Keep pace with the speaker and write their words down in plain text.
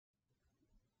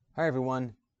Hi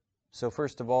everyone. So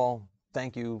first of all,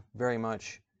 thank you very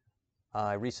much.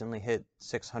 I recently hit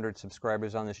 600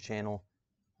 subscribers on this channel.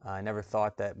 I never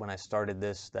thought that when I started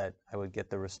this that I would get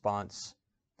the response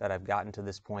that I've gotten to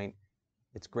this point.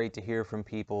 It's great to hear from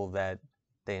people that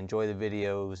they enjoy the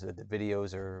videos, that the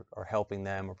videos are helping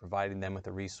them or providing them with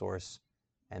a resource,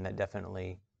 and that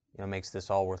definitely makes this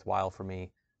all worthwhile for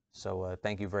me. So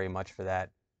thank you very much for that,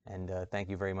 and thank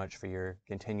you very much for your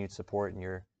continued support and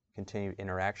your continued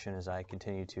interaction as I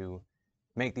continue to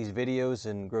make these videos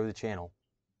and grow the channel.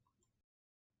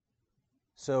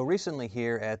 So recently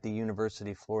here at the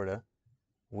University of Florida,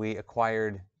 we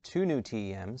acquired two new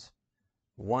TEMs,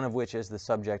 one of which is the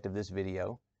subject of this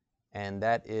video, and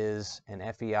that is an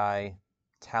FEI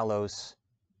Talos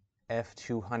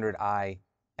F200i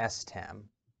S TEM.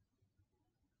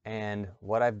 And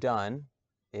what I've done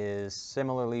is,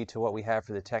 similarly to what we have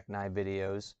for the Tecnai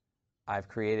videos, I've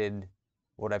created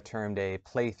what I've termed a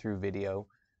playthrough video,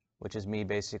 which is me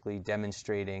basically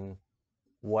demonstrating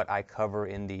what I cover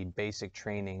in the basic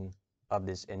training of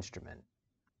this instrument.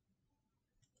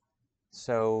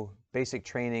 So basic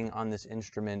training on this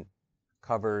instrument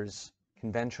covers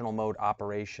conventional mode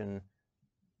operation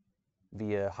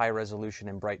via high resolution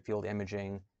and bright field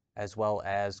imaging, as well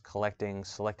as collecting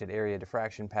selected area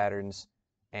diffraction patterns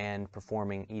and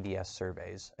performing EDS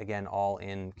surveys, again all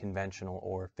in conventional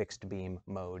or fixed beam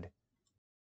mode.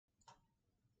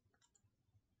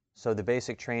 So the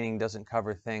basic training doesn't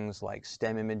cover things like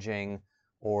STEM imaging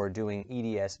or doing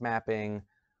EDS mapping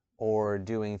or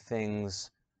doing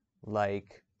things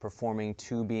like performing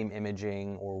two beam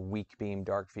imaging or weak beam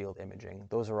dark field imaging.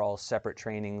 Those are all separate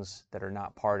trainings that are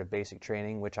not part of basic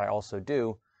training, which I also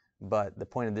do, but the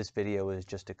point of this video is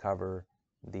just to cover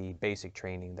the basic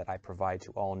training that I provide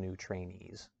to all new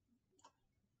trainees.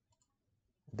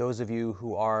 Those of you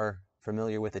who are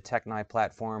familiar with the Tecnai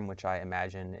platform, which I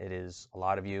imagine it is a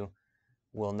lot of you,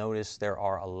 will notice there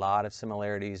are a lot of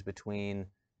similarities between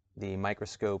the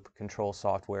microscope control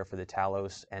software for the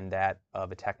Talos and that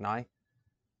of a Tecnai.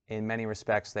 In many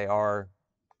respects, they are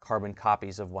carbon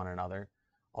copies of one another,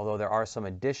 although there are some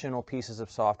additional pieces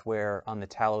of software on the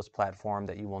Talos platform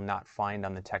that you will not find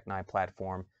on the Tecnai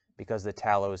platform because the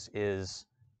Talos is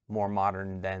more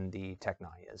modern than the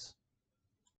Tecnai is.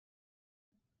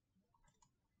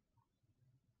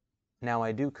 Now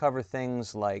I do cover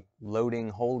things like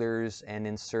loading holders and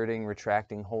inserting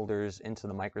retracting holders into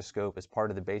the microscope as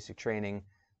part of the basic training,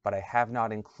 but I have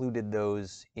not included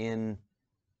those in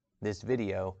this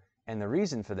video, and the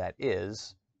reason for that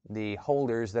is the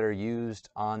holders that are used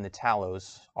on the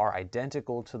Talos are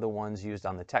identical to the ones used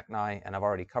on the Tecnai, and I've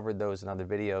already covered those in other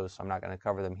videos, so I'm not going to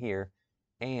cover them here,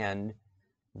 and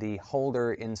the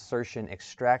holder insertion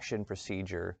extraction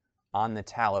procedure on the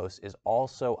Talos is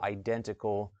also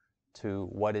identical to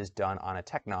what is done on a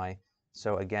Tecnai.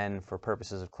 So again, for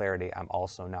purposes of clarity, I'm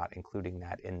also not including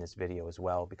that in this video as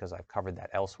well because I've covered that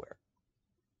elsewhere.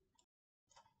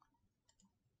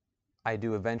 I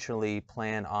do eventually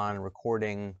plan on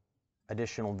recording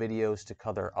additional videos to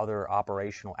cover other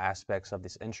operational aspects of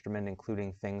this instrument,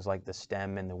 including things like the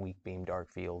STEM and the weak beam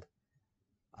dark field.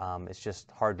 It's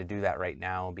just hard to do that right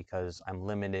now because I'm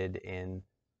limited in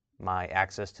my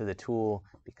access to the tool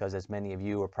because, as many of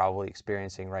you are probably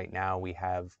experiencing right now, we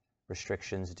have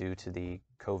restrictions due to the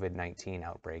COVID-19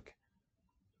 outbreak.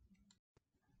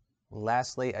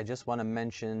 Lastly, I just want to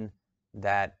mention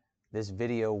that this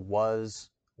video was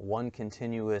one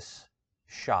continuous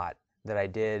shot that I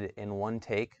did in one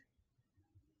take,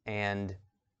 and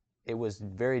it was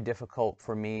very difficult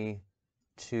for me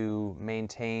to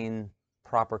maintain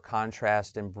proper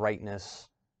contrast and brightness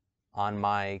on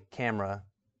my camera,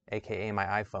 aka my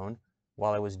iPhone,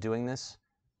 while I was doing this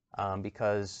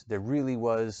because there really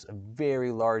was a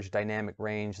very large dynamic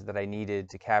range that I needed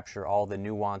to capture all the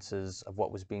nuances of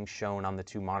what was being shown on the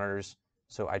two monitors.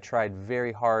 So I tried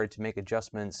very hard to make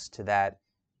adjustments to that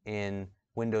in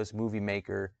Windows Movie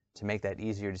Maker to make that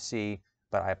easier to see,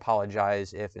 but I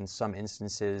apologize if in some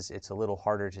instances it's a little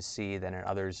harder to see than in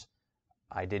others.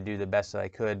 I did do the best that I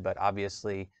could, but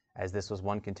obviously, as this was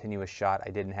one continuous shot, I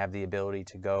didn't have the ability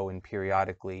to go and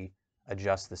periodically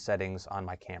adjust the settings on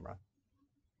my camera.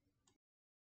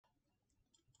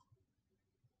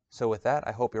 So with that,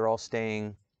 I hope you're all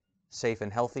staying safe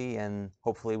and healthy, and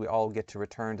hopefully we all get to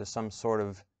return to some sort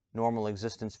of normal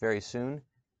existence very soon.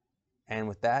 And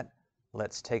with that,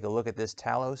 let's take a look at this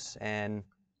Talos and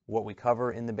what we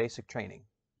cover in the basic training.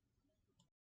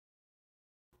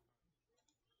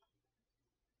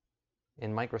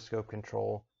 In microscope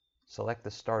control, select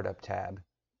the Startup tab,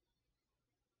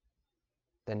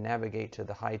 then navigate to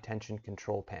the High Tension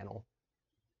Control panel.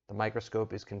 The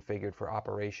microscope is configured for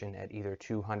operation at either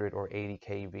 200 or 80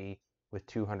 kV, with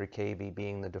 200 kV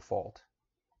being the default.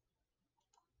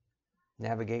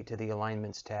 Navigate to the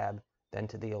Alignments tab, then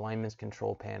to the Alignments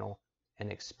control panel, and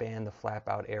expand the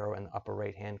flap-out arrow in the upper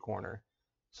right-hand corner.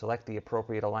 Select the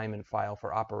appropriate alignment file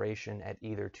for operation at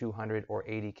either 200 or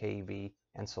 80 kV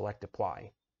and select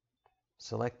Apply.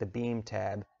 Select the Beam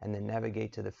tab and then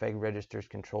navigate to the FEI Registers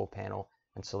control panel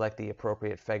and select the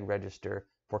appropriate FEI register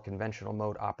for conventional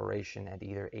mode operation at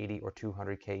either 80 or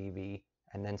 200 kV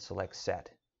and then select Set.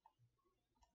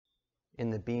 In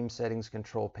the Beam Settings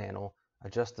control panel,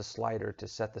 adjust the slider to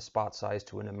set the spot size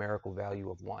to a numerical value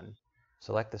of 1.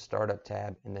 Select the Startup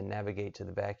tab and then navigate to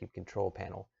the Vacuum control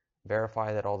panel.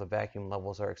 Verify that all the vacuum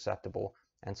levels are acceptable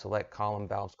and select Column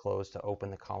Valves Closed to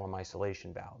open the column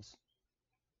isolation valves.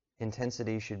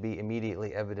 Intensity should be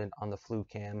immediately evident on the flue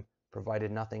cam,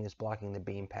 provided nothing is blocking the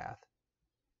beam path.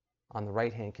 On the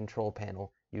right-hand control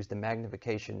panel, use the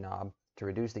magnification knob to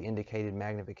reduce the indicated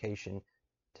magnification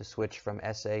to switch from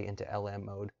SA into LM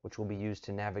mode, which will be used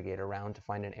to navigate around to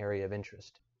find an area of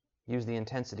interest. Use the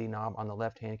intensity knob on the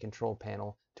left-hand control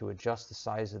panel to adjust the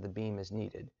size of the beam as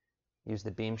needed. Use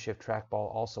the beam shift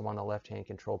trackball also on the left-hand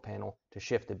control panel to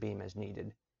shift the beam as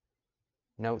needed.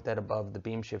 Note that above the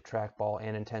beam shift trackball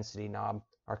and intensity knob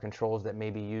are controls that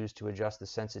may be used to adjust the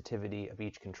sensitivity of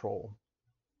each control.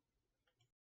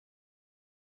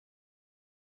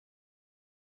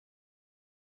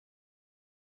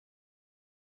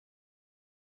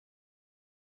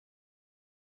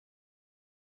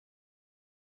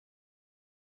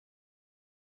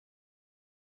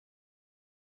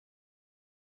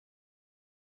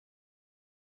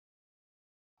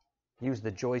 Use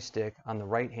the joystick on the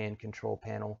right-hand control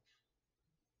panel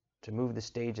to move the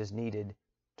stage as needed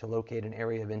to locate an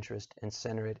area of interest and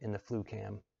center it in the flue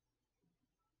cam.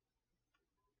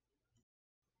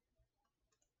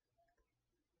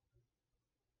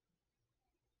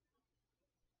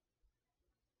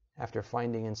 After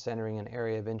finding and centering an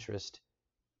area of interest,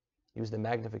 use the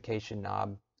magnification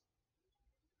knob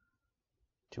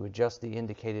to adjust the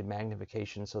indicated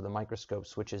magnification so the microscope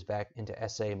switches back into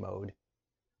SA mode.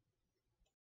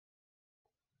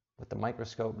 With the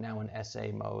microscope now in SA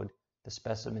mode, the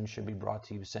specimen should be brought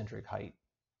to eucentric height.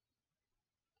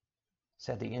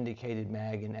 Set the indicated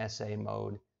mag in SA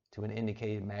mode to an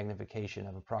indicated magnification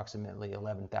of approximately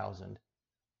 11,000.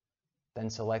 Then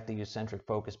select the eucentric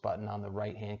focus button on the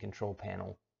right-hand control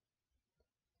panel,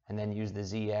 and then use the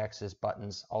Z-axis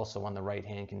buttons also on the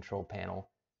right-hand control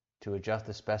panel to adjust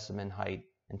the specimen height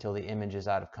until the image is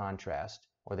out of contrast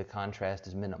or the contrast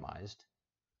is minimized.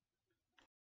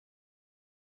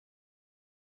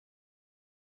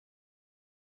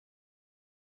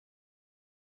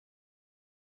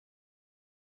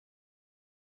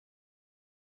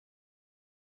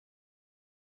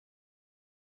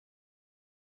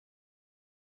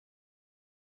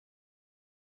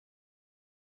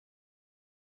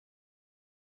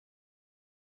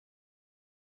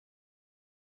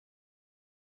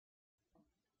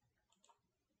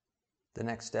 The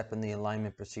next step in the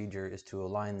alignment procedure is to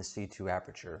align the C2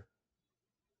 aperture.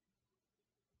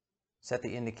 Set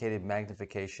the indicated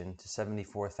magnification to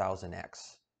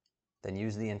 74,000x. Then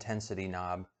use the intensity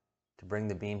knob to bring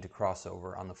the beam to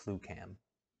crossover on the flue cam.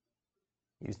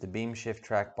 Use the beam shift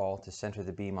trackball to center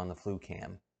the beam on the flue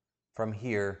cam. From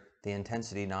here, the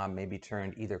intensity knob may be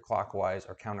turned either clockwise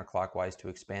or counterclockwise to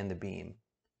expand the beam.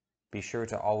 Be sure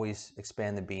to always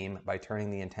expand the beam by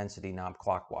turning the intensity knob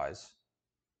clockwise.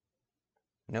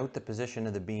 Note the position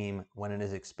of the beam when it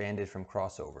is expanded from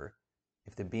crossover.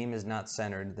 If the beam is not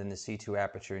centered, then the C2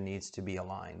 aperture needs to be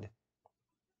aligned.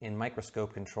 In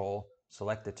microscope control,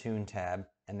 select the Tune tab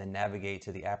and then navigate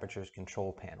to the Apertures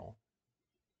control panel.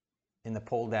 In the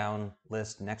pull-down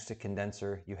list next to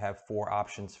condenser, you have 4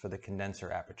 options for the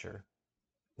condenser aperture.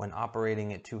 When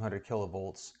operating at 200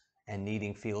 kilovolts and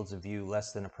needing fields of view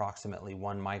less than approximately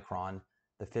 1 micron,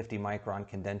 the 50 micron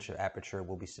condenser aperture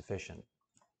will be sufficient.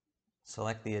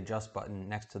 Select the Adjust button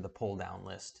next to the pull-down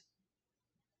list.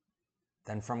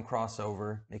 Then from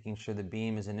crossover, making sure the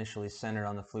beam is initially centered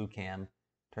on the flue cam,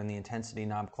 turn the intensity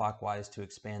knob clockwise to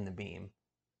expand the beam.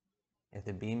 If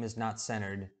the beam is not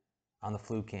centered on the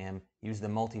flue cam, use the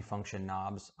multifunction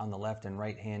knobs on the left and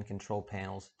right hand control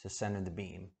panels to center the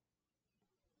beam.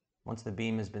 Once the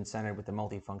beam has been centered with the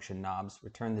multifunction knobs,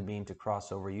 return the beam to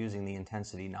crossover using the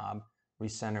intensity knob,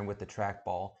 recenter with the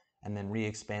trackball, and then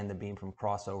re-expand the beam from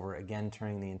crossover, again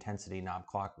turning the intensity knob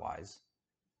clockwise.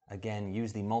 Again,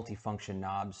 use the multifunction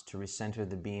knobs to recenter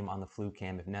the beam on the flue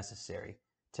cam if necessary.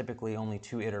 Typically, only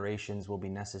 2 iterations will be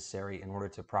necessary in order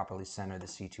to properly center the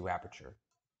C2 aperture.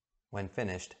 When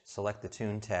finished, select the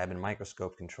Tune tab in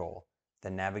Microscope Control,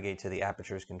 then navigate to the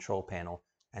Apertures Control panel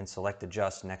and select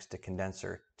Adjust next to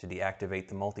Condenser to deactivate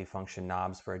the multifunction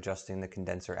knobs for adjusting the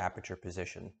condenser aperture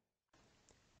position.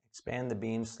 Expand the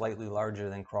beam slightly larger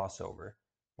than crossover.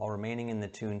 While remaining in the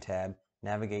Tune tab,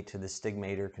 navigate to the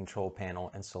Stigmator Control panel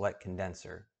and select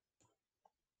Condenser.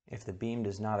 If the beam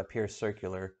does not appear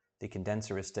circular, the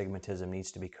condenser astigmatism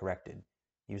needs to be corrected.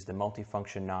 Use the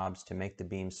multifunction knobs to make the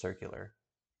beam circular.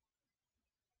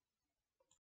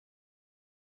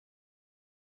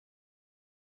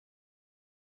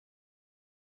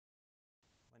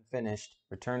 When finished,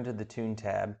 return to the Tune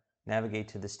tab, navigate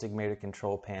to the Stigmator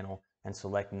Control panel, and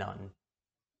select None.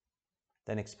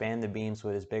 Then expand the beam so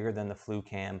it is bigger than the flue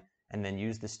cam, and then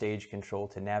use the Stage control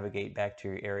to navigate back to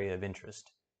your area of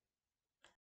interest.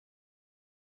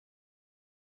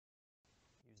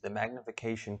 Use the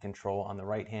magnification control on the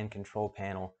right-hand control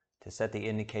panel to set the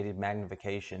indicated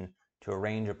magnification to a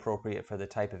range appropriate for the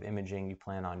type of imaging you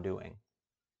plan on doing.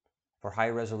 For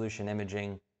high-resolution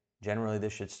imaging, generally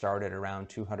this should start at around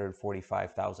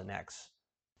 245,000x.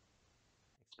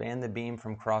 Expand the beam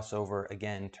from crossover,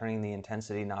 again turning the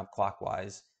intensity knob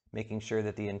clockwise, making sure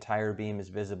that the entire beam is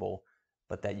visible,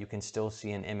 but that you can still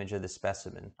see an image of the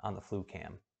specimen on the flue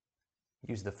cam.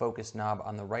 Use the focus knob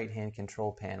on the right-hand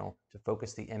control panel to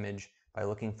focus the image by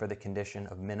looking for the condition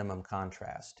of minimum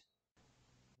contrast.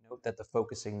 Note that the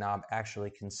focusing knob actually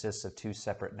consists of two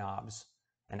separate knobs,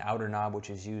 an outer knob which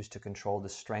is used to control the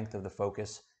strength of the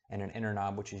focus and an inner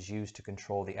knob which is used to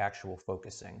control the actual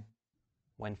focusing.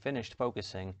 When finished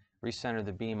focusing, recenter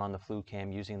the beam on the flue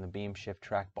cam using the beam shift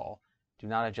trackball. Do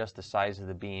not adjust the size of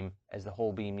the beam, as the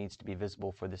whole beam needs to be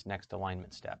visible for this next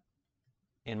alignment step.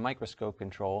 In Microscope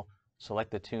Control,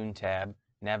 select the Tune tab,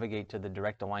 navigate to the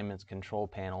Direct Alignments Control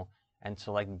panel, and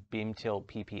select Beam Tilt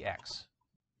PPX.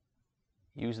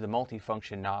 Use the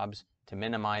multifunction knobs to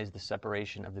minimize the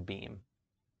separation of the beam.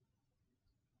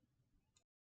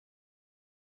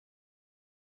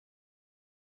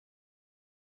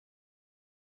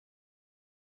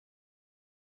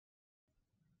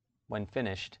 When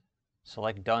finished,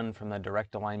 select Done from the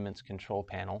Direct Alignments Control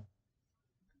panel,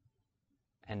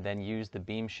 and then use the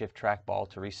Beam Shift trackball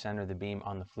to recenter the beam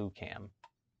on the flue cam.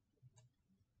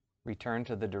 Return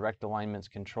to the Direct Alignments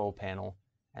Control panel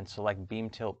and select Beam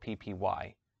Tilt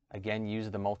PPY. Again,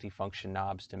 use the multifunction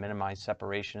knobs to minimize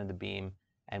separation of the beam,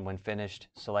 and when finished,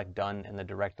 select Done in the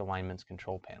Direct Alignments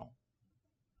Control panel.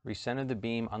 Recenter the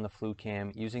beam on the flue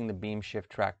cam using the Beam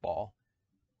Shift trackball.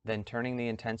 Then turning the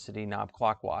intensity knob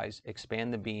clockwise,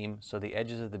 expand the beam so the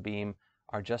edges of the beam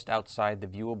are just outside the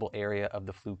viewable area of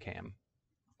the flue cam.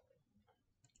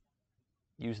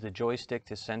 Use the joystick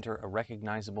to center a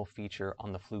recognizable feature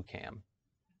on the flue cam.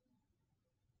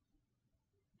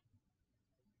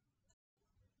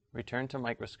 Return to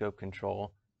Microscope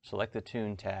Control, select the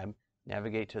Tune tab,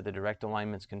 navigate to the Direct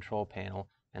Alignments Control panel,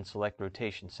 and select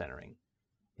Rotation Centering.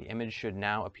 The image should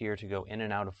now appear to go in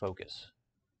and out of focus.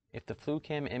 If the flue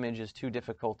cam image is too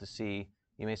difficult to see,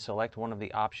 you may select one of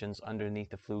the options underneath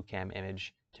the flue cam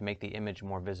image to make the image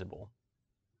more visible.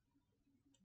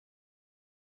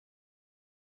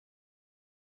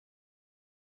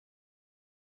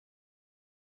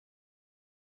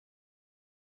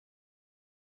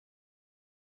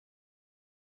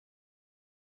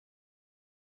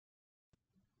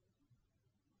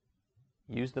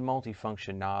 Use the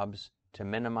multifunction knobs to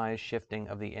minimize shifting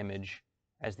of the image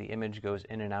as the image goes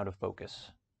in and out of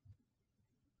focus.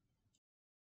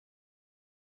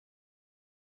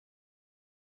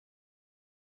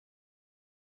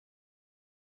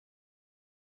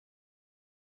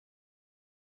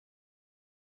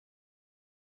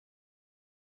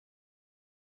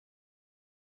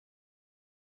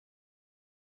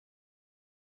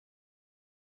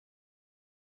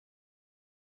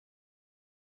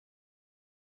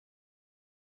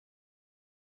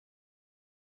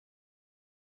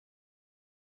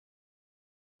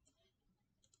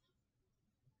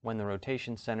 When the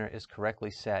rotation center is correctly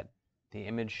set, the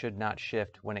image should not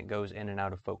shift when it goes in and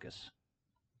out of focus.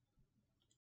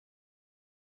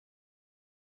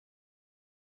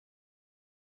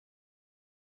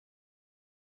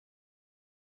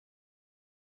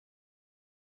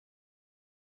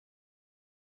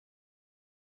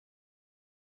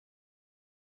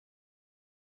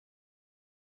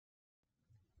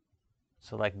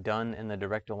 Select Done in the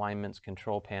Direct Alignments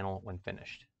Control panel when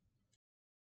finished.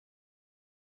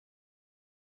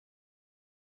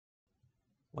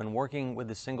 When working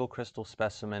with a single crystal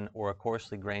specimen or a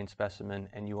coarsely grained specimen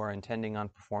and you are intending on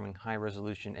performing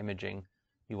high-resolution imaging,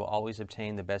 you will always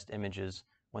obtain the best images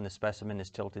when the specimen is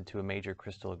tilted to a major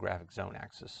crystallographic zone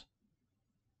axis.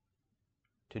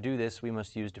 To do this, we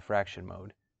must use diffraction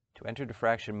mode. To enter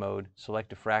diffraction mode, select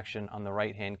diffraction on the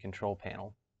right-hand control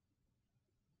panel.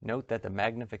 Note that the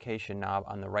magnification knob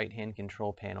on the right-hand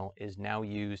control panel is now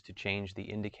used to change the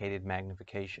indicated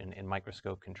magnification in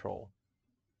microscope control.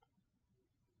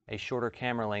 A shorter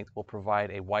camera length will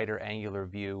provide a wider angular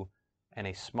view and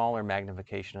a smaller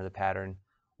magnification of the pattern,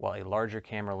 while a larger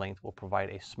camera length will provide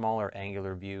a smaller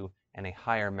angular view and a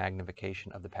higher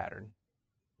magnification of the pattern.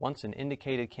 Once an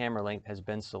indicated camera length has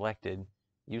been selected,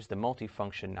 use the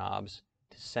multifunction knobs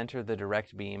to center the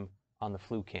direct beam on the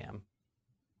flue cam.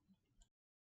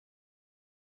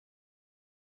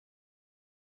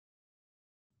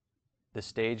 The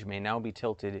stage may now be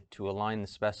tilted to align the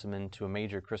specimen to a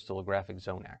major crystallographic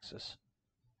zone axis.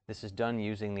 This is done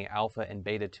using the alpha and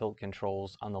beta tilt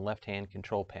controls on the left-hand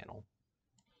control panel.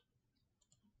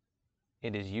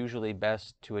 It is usually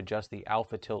best to adjust the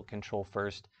alpha tilt control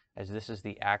first, as this is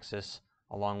the axis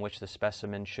along which the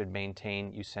specimen should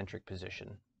maintain eccentric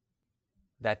position.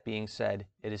 That being said,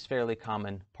 it is fairly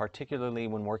common, particularly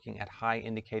when working at high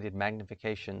indicated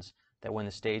magnifications, that when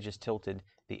the stage is tilted,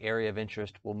 the area of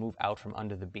interest will move out from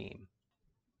under the beam.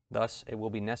 Thus, it will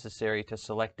be necessary to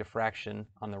select diffraction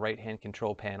on the right-hand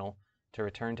control panel to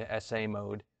return to SA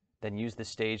mode, then use the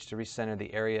stage to recenter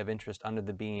the area of interest under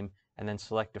the beam, and then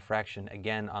select diffraction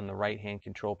again on the right-hand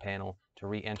control panel to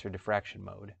re-enter diffraction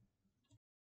mode.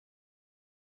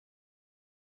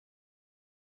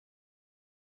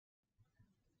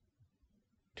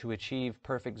 To achieve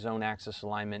perfect zone axis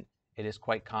alignment, it is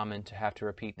quite common to have to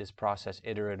repeat this process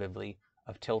iteratively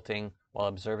of tilting while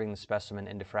observing the specimen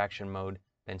in diffraction mode,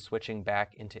 then switching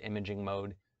back into imaging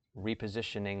mode,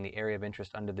 repositioning the area of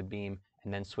interest under the beam,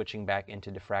 and then switching back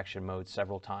into diffraction mode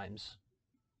several times.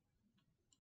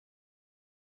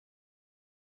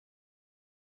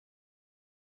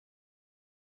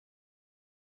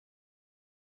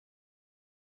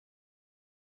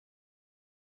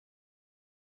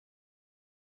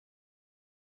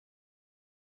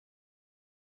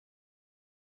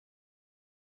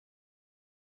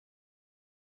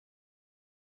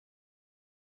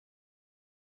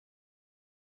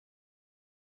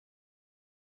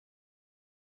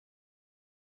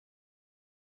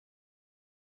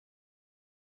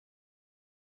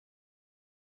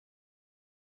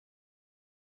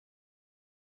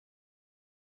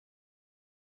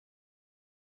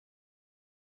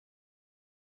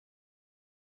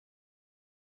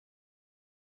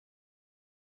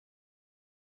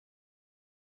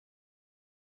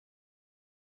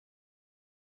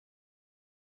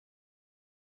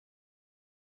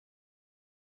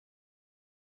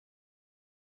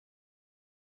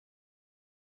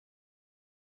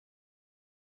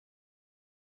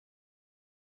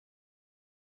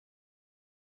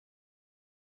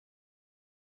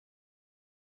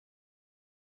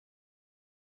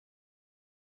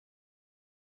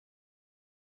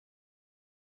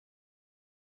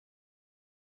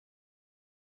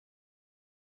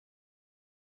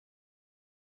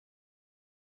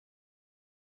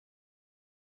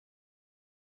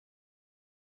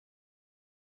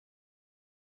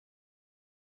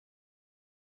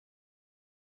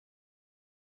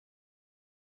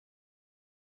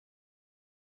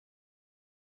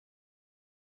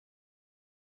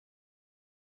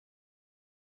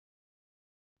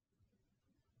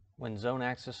 When zone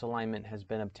axis alignment has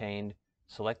been obtained,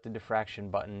 select the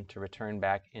diffraction button to return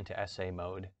back into SA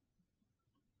mode.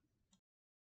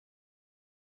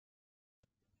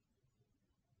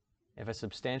 If a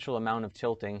substantial amount of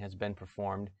tilting has been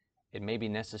performed, it may be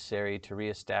necessary to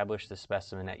re-establish the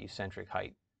specimen at eccentric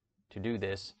height. To do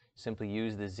this, simply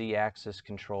use the Z-axis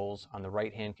controls on the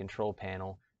right-hand control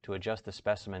panel to adjust the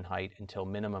specimen height until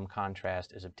minimum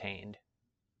contrast is obtained.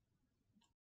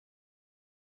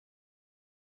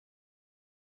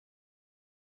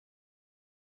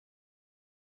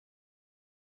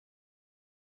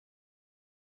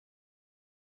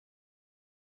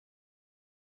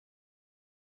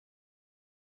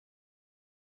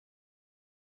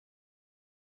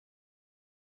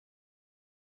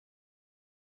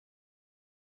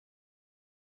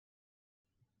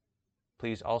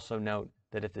 Please also note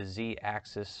that if the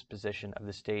Z-axis position of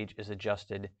the stage is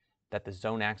adjusted, that the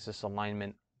zone axis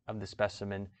alignment of the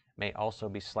specimen may also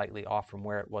be slightly off from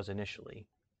where it was initially.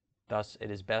 Thus,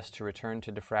 it is best to return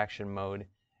to diffraction mode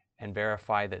and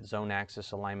verify that zone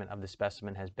axis alignment of the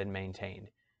specimen has been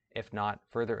maintained. If not,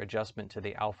 further adjustment to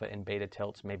the alpha and beta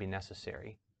tilts may be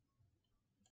necessary.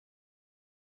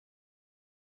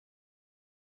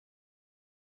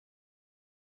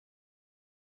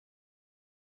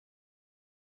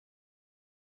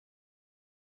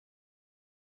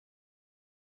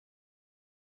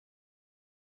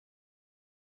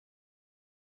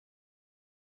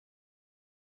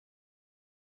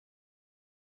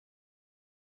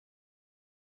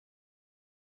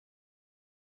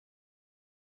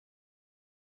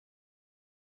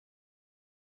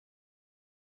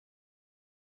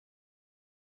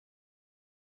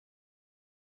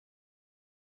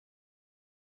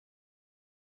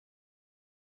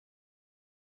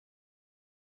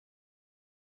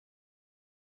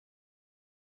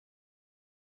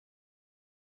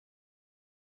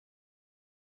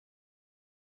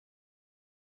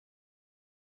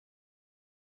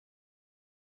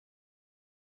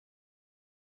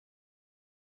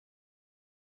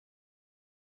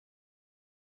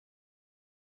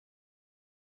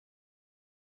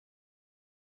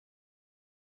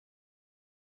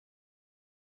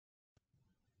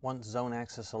 Once zone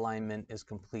axis alignment is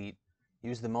complete,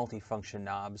 use the multifunction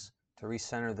knobs to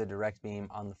recenter the direct beam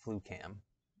on the flue cam.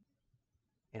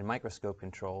 In microscope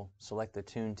control, select the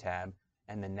Tune tab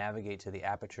and then navigate to the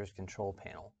Apertures control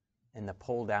panel. In the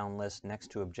pull-down list next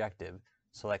to Objective,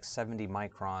 select 70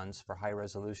 microns for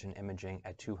high-resolution imaging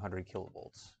at 200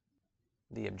 kilovolts.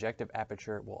 The objective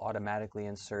aperture will automatically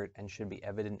insert and should be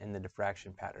evident in the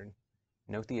diffraction pattern.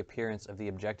 Note the appearance of the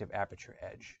objective aperture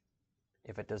edge.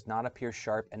 If it does not appear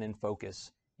sharp and in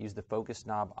focus, use the focus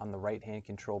knob on the right-hand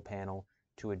control panel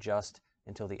to adjust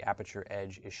until the aperture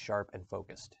edge is sharp and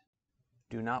focused.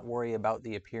 Do not worry about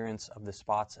the appearance of the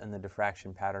spots in the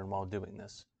diffraction pattern while doing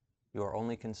this. Your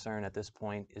only concern at this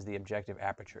point is the objective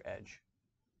aperture edge.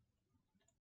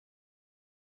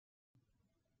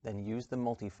 Then use the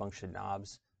multifunction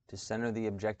knobs to center the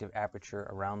objective aperture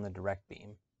around the direct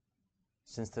beam.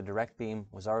 Since the direct beam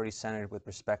was already centered with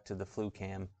respect to the flue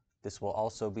cam, this will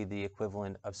also be the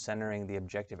equivalent of centering the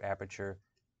objective aperture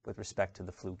with respect to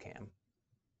the flue cam.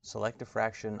 Select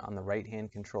diffraction on the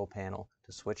right-hand control panel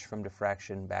to switch from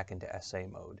diffraction back into SA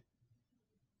mode.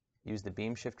 Use the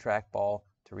beam shift trackball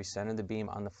to recenter the beam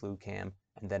on the flue cam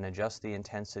and then adjust the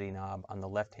intensity knob on the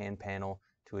left-hand panel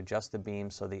to adjust the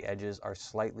beam so the edges are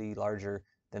slightly larger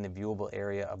than the viewable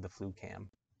area of the flue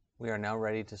cam. We are now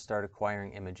ready to start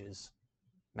acquiring images.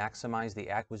 Maximize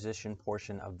the acquisition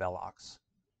portion of Velox.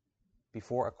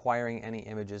 Before acquiring any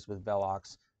images with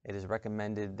Velox, it is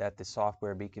recommended that the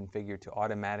software be configured to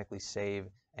automatically save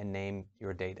and name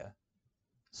your data.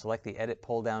 Select the Edit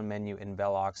pull-down menu in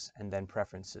Velox and then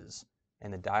Preferences.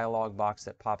 In the dialog box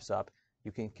that pops up,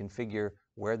 you can configure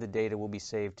where the data will be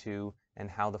saved to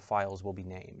and how the files will be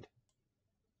named.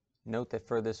 Note that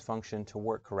for this function to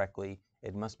work correctly,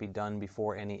 it must be done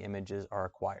before any images are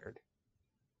acquired.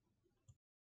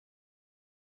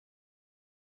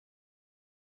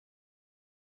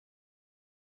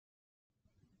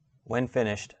 When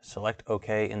finished, select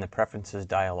OK in the Preferences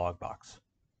dialog box.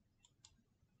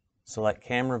 Select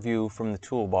Camera View from the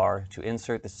toolbar to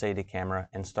insert the SATA camera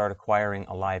and start acquiring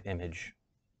a live image.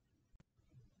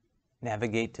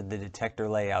 Navigate to the Detector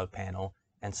Layout panel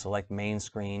and select Main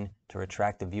Screen to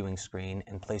retract the viewing screen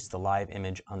and place the live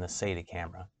image on the SATA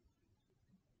camera.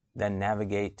 Then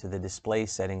navigate to the Display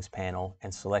Settings panel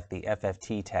and select the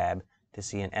FFT tab to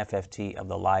see an FFT of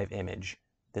the live image.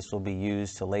 This will be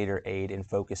used to later aid in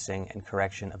focusing and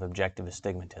correction of objective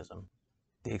astigmatism.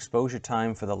 The exposure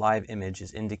time for the live image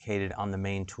is indicated on the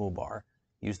main toolbar.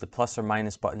 Use the plus or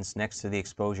minus buttons next to the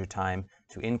exposure time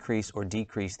to increase or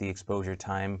decrease the exposure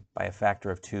time by a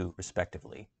factor of 2,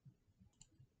 respectively.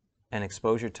 An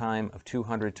exposure time of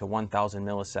 200 to 1000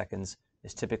 milliseconds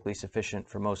is typically sufficient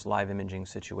for most live imaging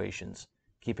situations,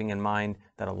 keeping in mind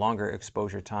that a longer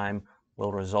exposure time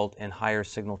will result in higher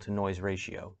signal-to-noise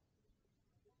ratio.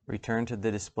 Return to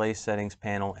the Display Settings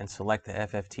panel and select the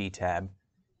FFT tab.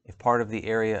 If part of the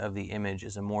area of the image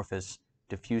is amorphous,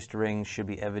 diffused rings should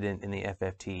be evident in the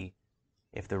FFT.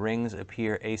 If the rings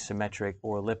appear asymmetric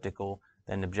or elliptical,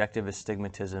 then objective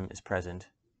astigmatism is present.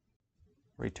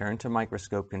 Return to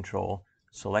microscope control,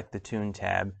 select the Tune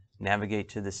tab, navigate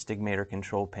to the Stigmator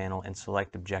control panel and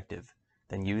select Objective.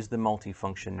 Then use the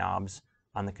multifunction knobs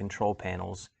on the control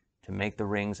panels to make the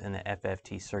rings in the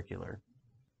FFT circular.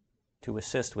 To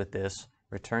assist with this,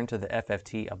 return to the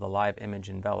FFT of the live image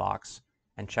in Velox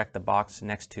and check the box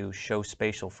next to Show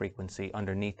Spatial Frequency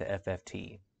underneath the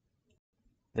FFT.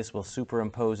 This will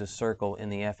superimpose a circle in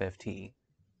the FFT.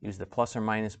 Use the plus or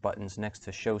minus buttons next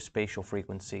to Show Spatial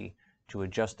Frequency to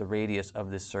adjust the radius of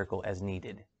this circle as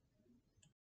needed.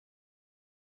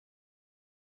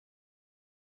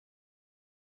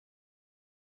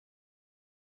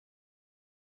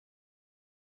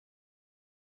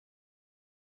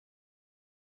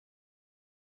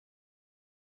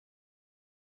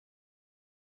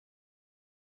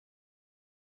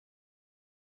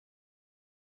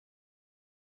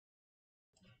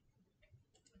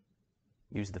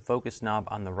 Use the focus knob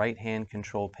on the right-hand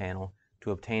control panel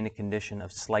to obtain a condition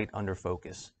of slight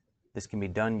underfocus. This can be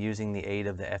done using the aid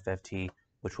of the FFT,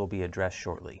 which will be addressed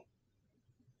shortly.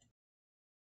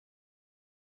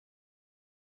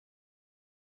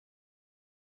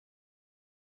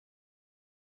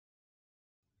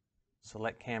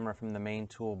 Select Camera from the main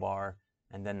toolbar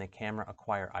and then the Camera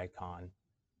Acquire icon.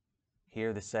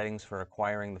 Here, the settings for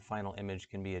acquiring the final image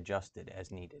can be adjusted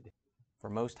as needed. For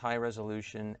most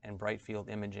high-resolution and bright field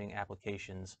imaging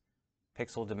applications,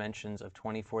 pixel dimensions of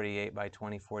 2048 by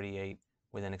 2048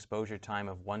 with an exposure time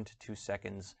of 1 to 2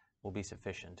 seconds will be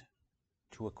sufficient.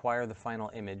 To acquire the final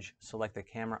image, select the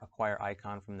Camera Acquire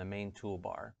icon from the main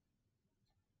toolbar.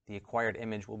 The acquired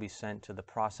image will be sent to the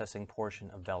processing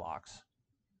portion of Velox.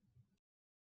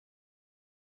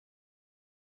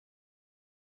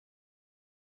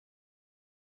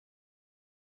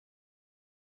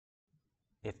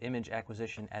 If image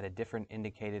acquisition at a different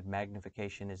indicated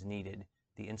magnification is needed,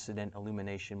 the incident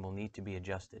illumination will need to be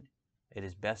adjusted. It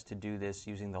is best to do this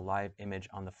using the live image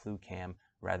on the flue cam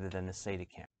rather than the SATA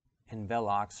camera. In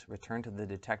Velox, return to the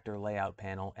detector layout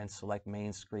panel and select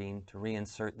main screen to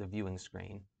reinsert the viewing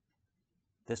screen.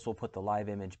 This will put the live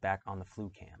image back on the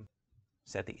flue cam.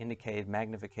 Set the indicated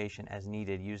magnification as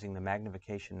needed using the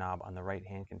magnification knob on the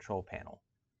right-hand control panel.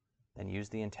 Then use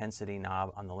the intensity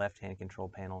knob on the left-hand control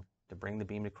panel to bring the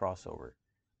beam to crossover.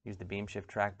 Use the beam shift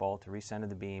trackball to recenter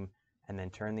the beam, and then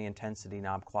turn the intensity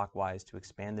knob clockwise to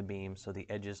expand the beam so the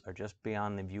edges are just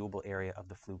beyond the viewable area of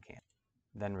the flue cam.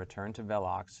 Then return to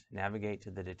Velox, navigate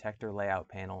to the detector layout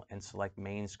panel, and select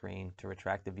main screen to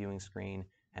retract the viewing screen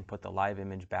and put the live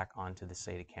image back onto the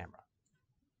SATA camera.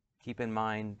 Keep in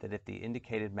mind that if the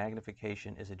indicated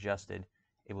magnification is adjusted,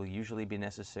 it will usually be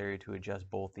necessary to adjust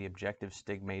both the objective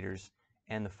stigmators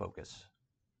and the focus.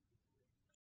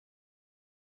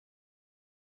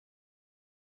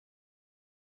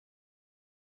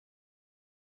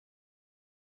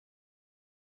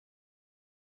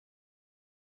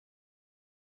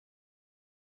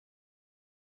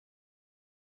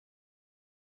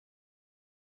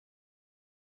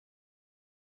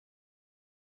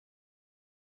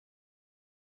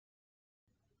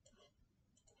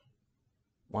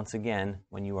 Once again,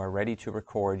 when you are ready to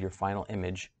record your final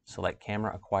image, select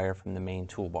Camera Acquire from the main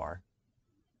toolbar.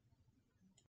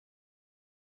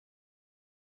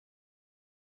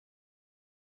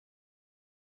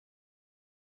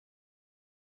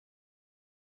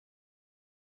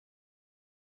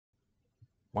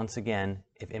 Once again,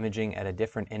 if imaging at a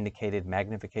different indicated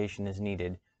magnification is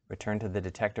needed, return to the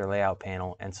detector layout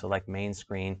panel and select main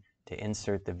screen to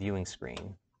insert the viewing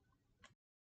screen.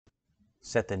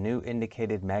 Set the new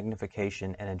indicated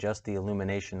magnification and adjust the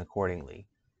illumination accordingly.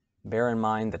 Bear in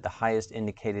mind that the highest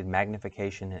indicated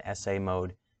magnification in SA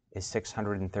mode is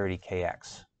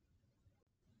 630kx.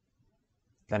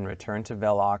 Then return to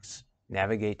Velox,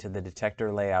 navigate to the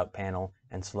detector layout panel,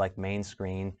 and select main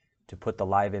screen to put the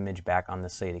live image back on the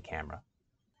SATA camera.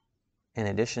 In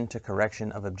addition to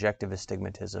correction of objective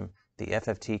astigmatism, the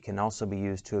FFT can also be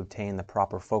used to obtain the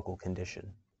proper focal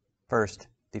condition. First,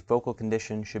 the focal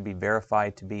condition should be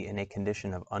verified to be in a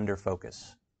condition of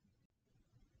underfocus.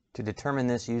 To determine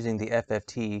this using the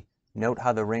FFT, note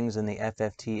how the rings in the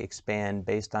FFT expand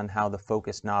based on how the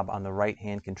focus knob on the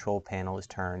right-hand control panel is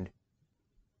turned.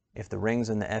 If the rings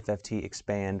in the FFT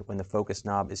expand when the focus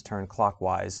knob is turned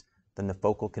clockwise, then the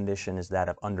focal condition is that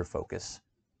of underfocus.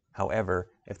 However,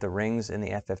 if the rings in the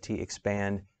FFT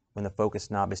expand when the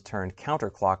focus knob is turned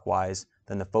counterclockwise,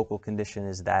 then the focal condition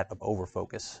is that of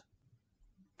overfocus.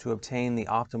 To obtain the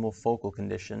optimal focal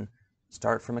condition,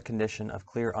 start from a condition of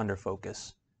clear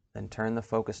underfocus, then turn the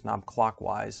focus knob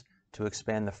clockwise to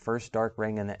expand the first dark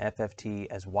ring in the FFT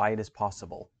as wide as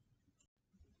possible.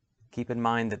 Keep in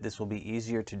mind that this will be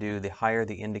easier to do the higher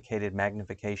the indicated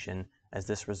magnification, as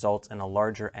this results in a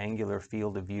larger angular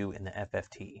field of view in the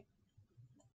FFT.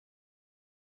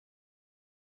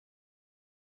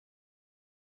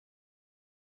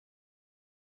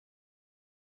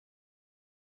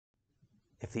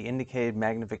 If the indicated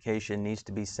magnification needs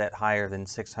to be set higher than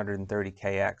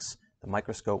 630kx, the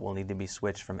microscope will need to be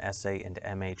switched from SA into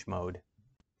MH mode.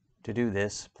 To do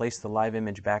this, place the live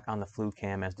image back on the flue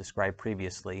cam as described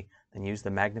previously, then use the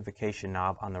magnification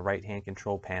knob on the right-hand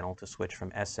control panel to switch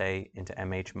from SA into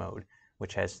MH mode,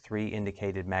 which has 3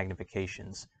 indicated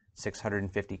magnifications,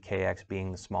 650kx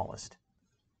being the smallest.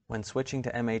 When switching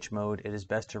to MH mode, it is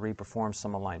best to re-perform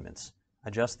some alignments.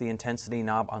 Adjust the intensity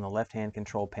knob on the left-hand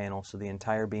control panel so the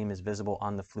entire beam is visible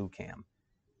on the flue cam.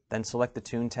 Then select the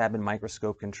Tune tab in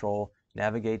Microscope Control,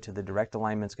 navigate to the Direct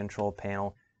Alignments Control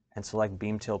panel, and select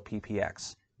Beam Tilt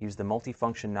PPX. Use the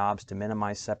multifunction knobs to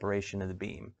minimize separation of the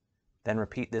beam. Then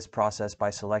repeat this process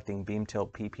by selecting Beam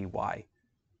Tilt PPY.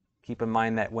 Keep in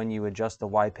mind that when you adjust the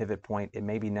Y pivot point, it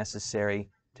may be necessary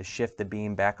to shift the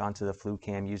beam back onto the flue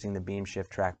cam using the beam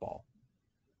shift trackball.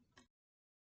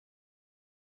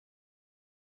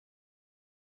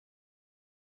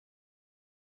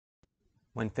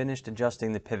 When finished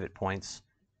adjusting the pivot points,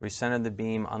 recenter the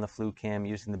beam on the flue cam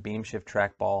using the beam shift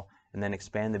trackball, and then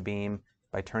expand the beam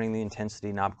by turning the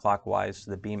intensity knob clockwise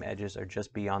so the beam edges are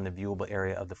just beyond the viewable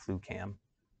area of the flue cam.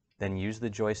 Then use the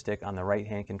joystick on the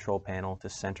right-hand control panel to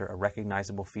center a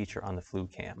recognizable feature on the flue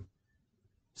cam.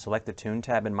 Select the Tune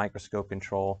tab in Microscope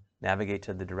Control, navigate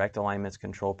to the Direct Alignments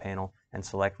Control panel, and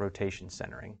select Rotation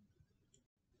Centering.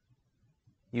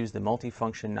 Use the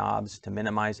multifunction knobs to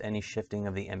minimize any shifting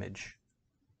of the image.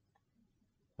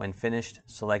 When finished,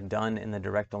 select Done in the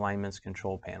Direct Alignments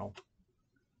Control panel.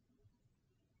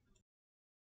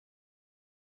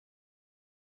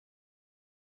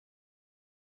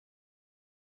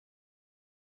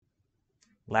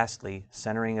 Lastly,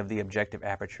 centering of the objective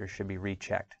aperture should be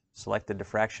rechecked. Select the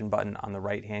diffraction button on the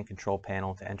right-hand control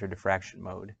panel to enter diffraction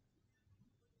mode.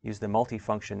 Use the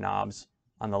multifunction knobs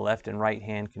on the left and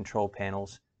right-hand control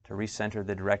panels to recenter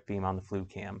the direct beam on the flue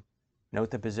cam.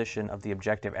 Note the position of the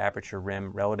objective aperture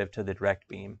rim relative to the direct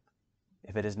beam.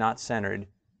 If it is not centered,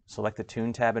 select the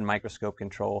Tune tab in microscope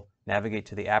control, navigate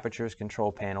to the Apertures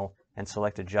control panel, and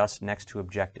select Adjust next to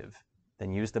Objective.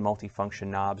 Then use the multifunction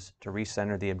knobs to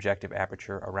recenter the objective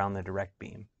aperture around the direct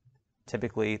beam.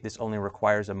 Typically, this only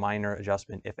requires a minor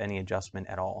adjustment, if any adjustment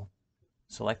at all.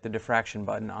 Select the diffraction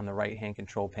button on the right-hand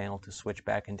control panel to switch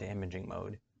back into imaging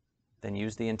mode. Then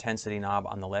use the intensity knob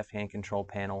on the left-hand control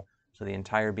panel so the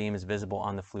entire beam is visible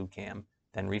on the flue cam.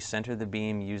 Then recenter the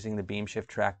beam using the beam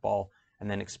shift trackball, and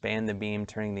then expand the beam,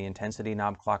 turning the intensity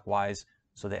knob clockwise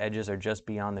so the edges are just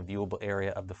beyond the viewable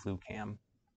area of the flue cam.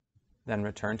 Then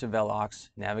return to Velox,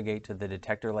 navigate to the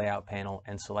detector layout panel,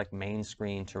 and select main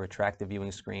screen to retract the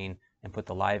viewing screen and put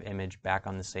the live image back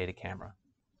on the SATA camera.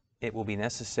 It will be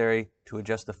necessary to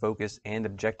adjust the focus and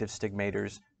objective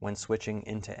stigmators when switching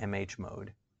into MH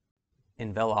mode.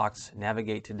 In Velox,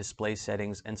 navigate to Display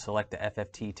Settings and select the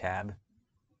FFT tab.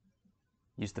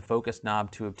 Use the focus knob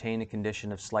to obtain a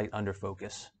condition of slight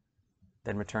underfocus.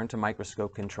 Then return to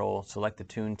microscope control, select the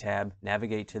Tune tab,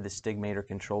 navigate to the Stigmator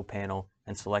control panel,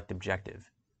 and select Objective.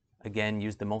 Again,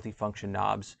 use the multifunction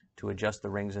knobs to adjust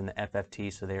the rings in the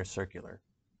FFT so they are circular.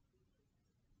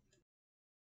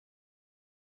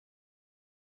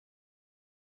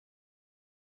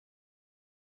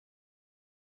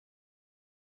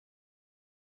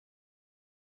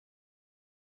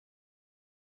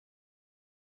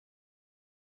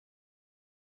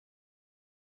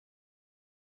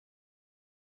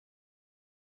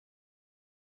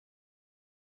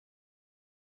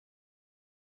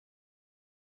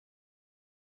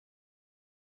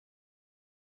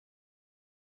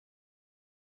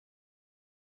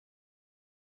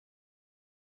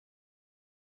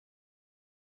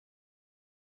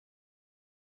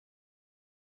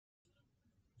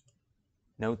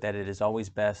 Note that it is always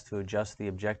best to adjust the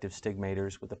objective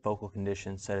stigmators with the focal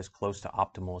condition set as close to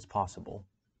optimal as possible.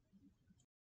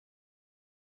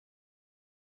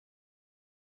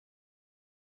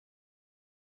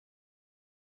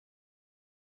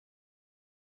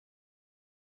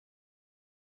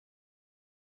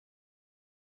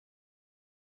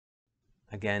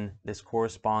 Again, this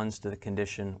corresponds to the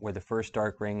condition where the first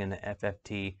dark ring in the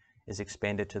FFT is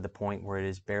expanded to the point where it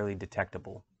is barely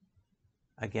detectable.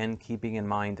 Again, keeping in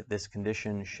mind that this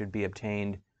condition should be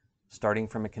obtained starting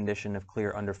from a condition of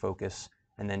clear underfocus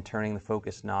and then turning the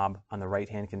focus knob on the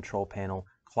right-hand control panel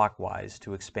clockwise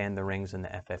to expand the rings in the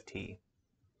FFT.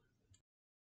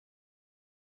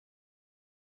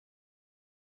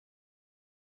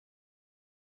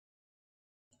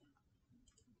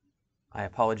 I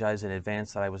apologize in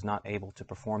advance that I was not able to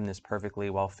perform this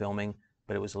perfectly while filming,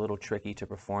 but it was a little tricky to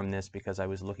perform this because I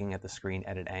was looking at the screen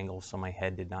at an angle, so my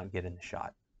head did not get in the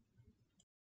shot.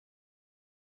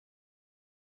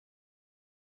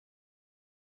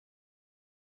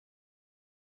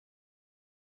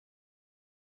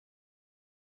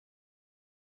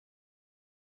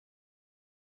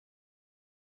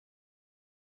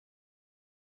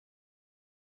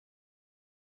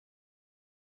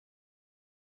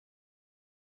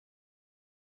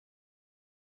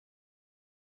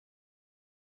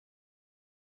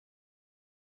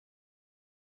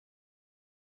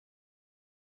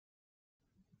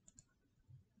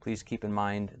 Please keep in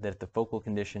mind that if the focal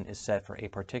condition is set for a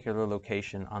particular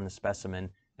location on the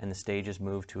specimen and the stage is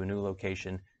moved to a new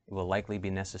location, it will likely be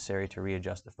necessary to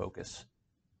readjust the focus.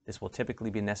 This will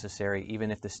typically be necessary even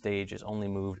if the stage is only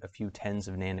moved a few tens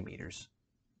of nanometers.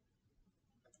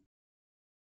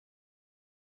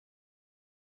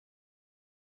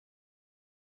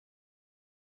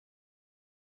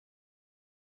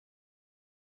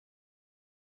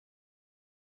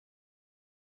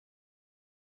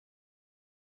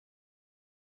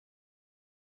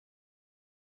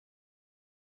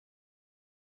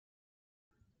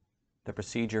 The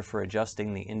procedure for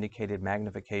adjusting the indicated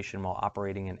magnification while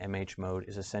operating in MH mode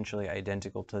is essentially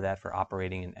identical to that for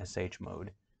operating in SH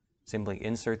mode. Simply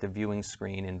insert the viewing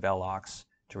screen in Velox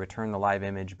to return the live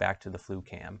image back to the flue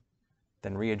cam.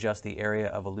 Then readjust the area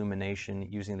of illumination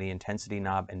using the intensity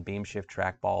knob and beam shift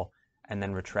trackball, and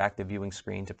then retract the viewing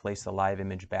screen to place the live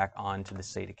image back onto the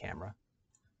SATA camera.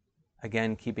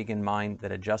 Again, keeping in mind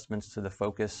that adjustments to the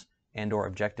focus and/or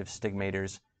objective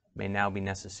stigmators may now be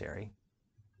necessary.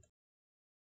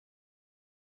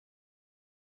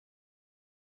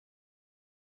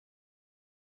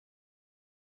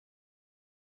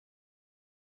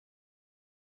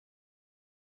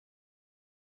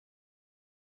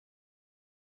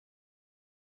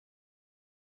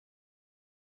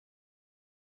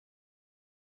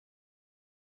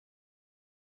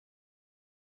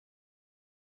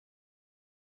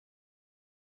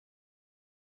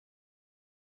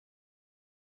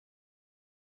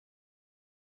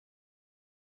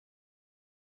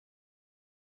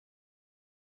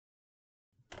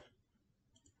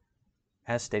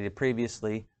 As stated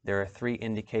previously, there are 3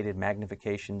 indicated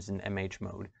magnifications in MH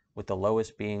mode, with the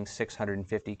lowest being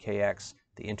 650 kx,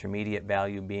 the intermediate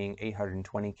value being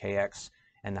 820 kx,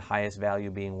 and the highest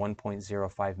value being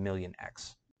 1.05 million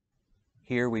x.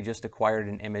 Here we just acquired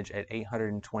an image at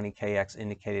 820 kx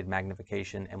indicated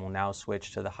magnification and will now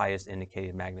switch to the highest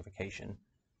indicated magnification.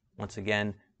 Once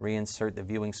again, reinsert the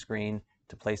viewing screen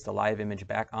to place the live image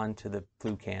back onto the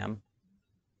flu cam,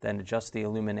 then adjust the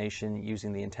illumination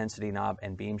using the intensity knob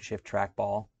and beam shift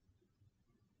trackball,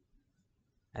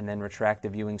 and then retract the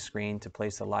viewing screen to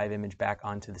place the live image back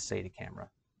onto the SATA camera.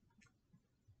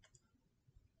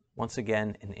 Once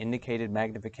again, an indicated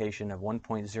magnification of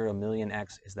 1.0 million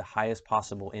x is the highest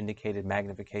possible indicated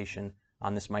magnification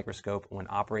on this microscope when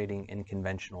operating in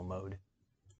conventional mode.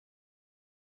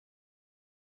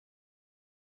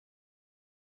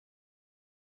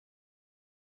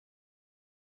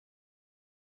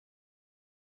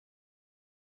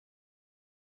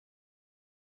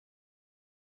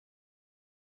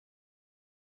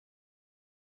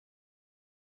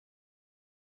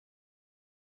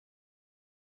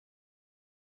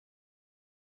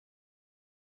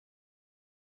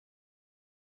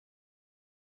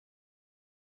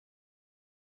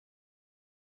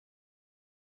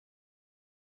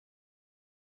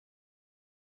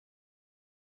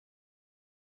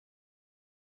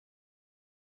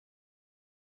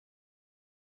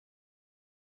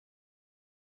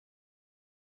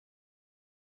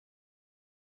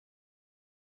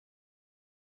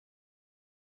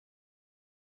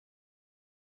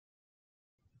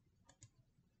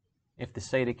 If the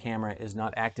SATA camera is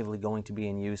not actively going to be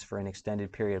in use for an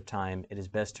extended period of time, it is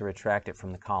best to retract it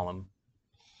from the column.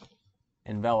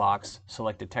 In Velox,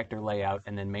 select Detector Layout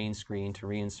and then Main Screen to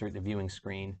reinsert the viewing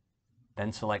screen.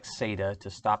 Then select SATA to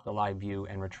stop the live view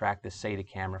and retract the SATA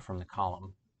camera from the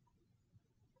column.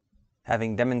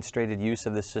 Having demonstrated use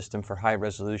of this system for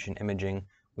high-resolution imaging,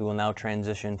 we will now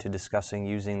transition to discussing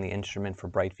using the instrument for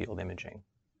bright field imaging.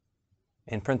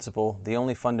 In principle, the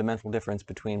only fundamental difference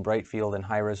between bright field and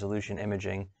high-resolution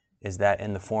imaging is that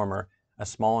in the former, a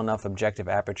small enough objective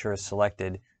aperture is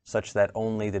selected such that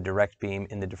only the direct beam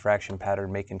in the diffraction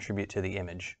pattern may contribute to the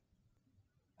image.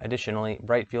 Additionally,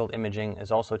 bright field imaging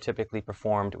is also typically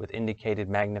performed with indicated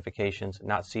magnifications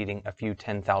not exceeding a few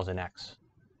 10,000x.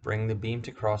 Bring the beam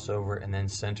to crossover and then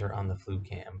center on the flu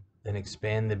cam. Then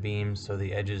expand the beam so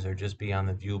the edges are just beyond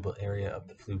the viewable area of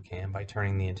the flu cam by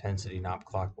turning the intensity knob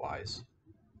clockwise.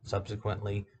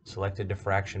 Subsequently, select the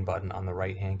diffraction button on the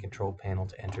right-hand control panel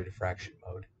to enter diffraction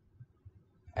mode.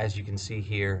 As you can see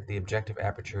here, the objective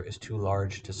aperture is too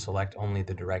large to select only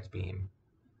the direct beam.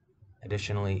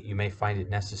 Additionally, you may find it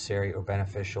necessary or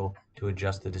beneficial to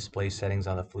adjust the display settings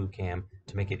on the flu cam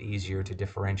to make it easier to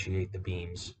differentiate the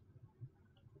beams.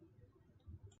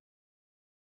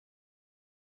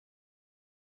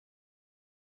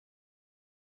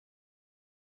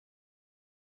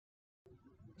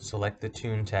 Select the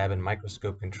Tune tab in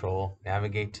Microscope Control,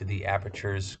 navigate to the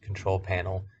Apertures control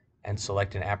panel, and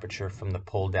select an aperture from the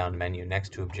pull-down menu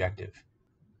next to Objective.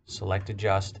 Select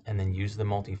Adjust and then use the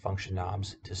multifunction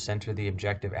knobs to center the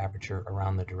objective aperture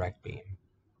around the direct beam.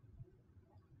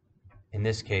 In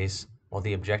this case, while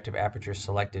the objective aperture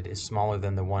selected is smaller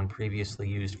than the one previously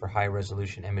used for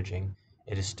high-resolution imaging,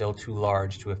 it is still too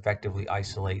large to effectively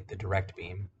isolate the direct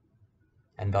beam,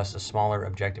 and thus a smaller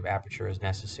objective aperture is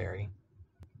necessary.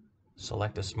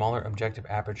 Select a smaller objective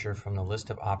aperture from the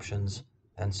list of options,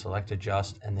 then select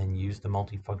Adjust and then use the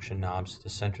multifunction knobs to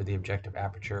center the objective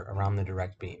aperture around the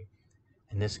direct beam.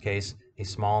 In this case, a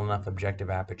small enough objective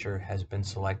aperture has been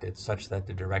selected such that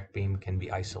the direct beam can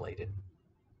be isolated.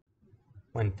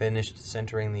 When finished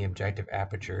centering the objective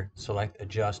aperture, select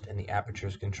Adjust in the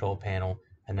Apertures control panel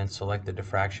and then select the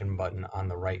diffraction button on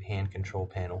the right-hand control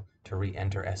panel to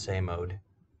re-enter SA mode.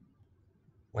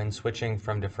 When switching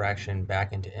from diffraction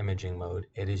back into imaging mode,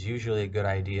 it is usually a good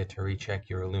idea to recheck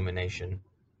your illumination.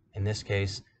 In this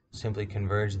case, simply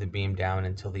converge the beam down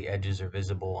until the edges are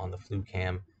visible on the flu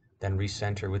cam, then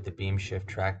recenter with the beam shift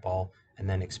trackball, and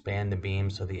then expand the beam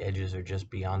so the edges are just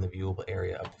beyond the viewable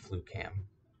area of the flu cam.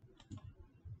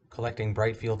 Collecting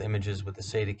bright field images with the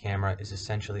SATA camera is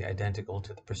essentially identical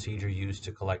to the procedure used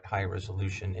to collect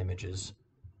high-resolution images.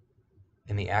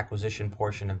 In the acquisition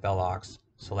portion of Velox,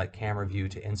 select Camera View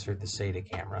to insert the SATA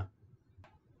camera.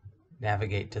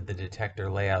 Navigate to the Detector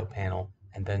Layout panel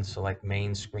and then select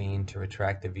Main Screen to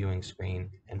retract the viewing screen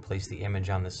and place the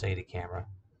image on the SATA camera.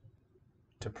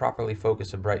 To properly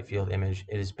focus a bright field image,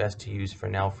 it is best to use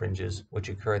Fresnel fringes, which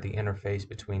occur at the interface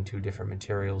between two different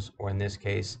materials, or in this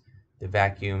case, the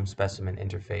vacuum-specimen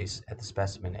interface at the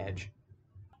specimen edge.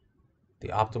 The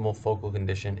optimal focal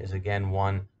condition is again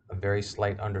one a very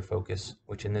slight underfocus,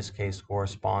 which in this case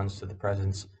corresponds to the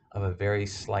presence of a very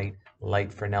slight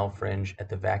light Fresnel fringe at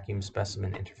the vacuum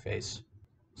specimen interface.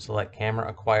 Select Camera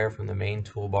Acquire from the main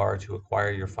toolbar to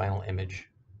acquire your final image.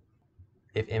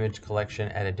 If image collection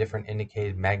at a different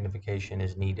indicated magnification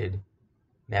is needed,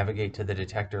 navigate to the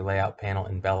detector layout panel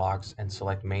in Velox and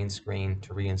select Main Screen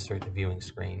to reinsert the viewing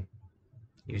screen.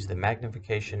 Use the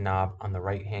magnification knob on the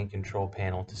right-hand control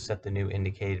panel to set the new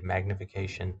indicated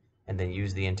magnification, and then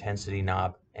use the intensity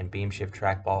knob and beam shift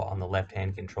trackball on the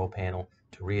left-hand control panel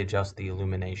to readjust the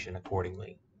illumination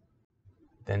accordingly.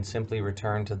 Then simply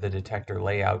return to the detector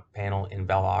layout panel in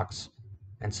Velox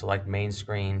and select Main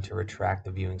Screen to retract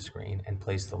the viewing screen and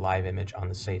place the live image on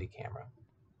the SATA camera.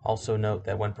 Also note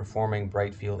that when performing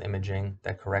bright field imaging,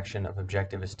 that correction of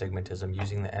objective astigmatism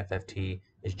using the FFT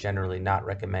is generally not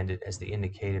recommended, as the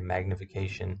indicated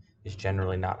magnification is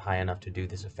generally not high enough to do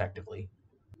this effectively.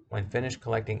 When finished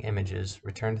collecting images,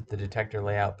 return to the detector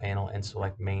layout panel and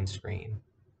select Main Screen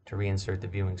to reinsert the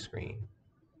viewing screen.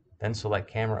 Then select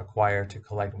Camera Acquire to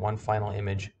collect one final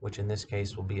image, which in this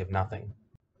case will be of nothing.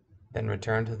 Then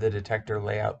return to the detector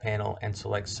layout panel and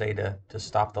select SATA to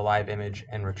stop the live image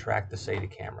and retract the SATA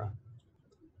camera.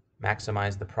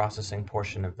 Maximize the processing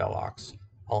portion of Velox.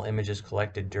 All images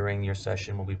collected during your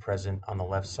session will be present on the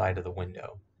left side of the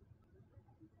window.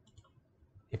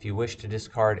 If you wish to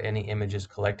discard any images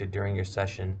collected during your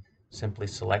session, simply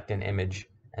select an image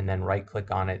and then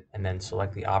right-click on it and then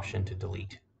select the option to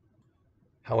delete.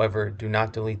 However, do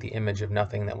not delete the image of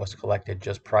nothing that was collected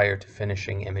just prior to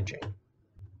finishing imaging.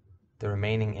 The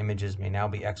remaining images may now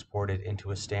be exported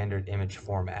into a standard image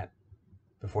format.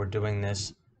 Before doing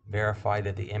this, verify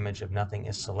that the image of nothing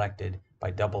is selected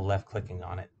by double left-clicking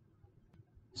on it.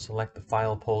 Select the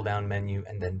File pull-down menu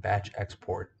and then Batch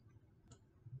Export.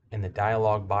 In the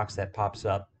dialog box that pops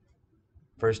up,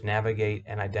 first navigate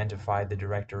and identify the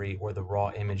directory where the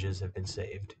raw images have been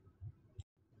saved.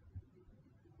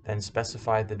 Then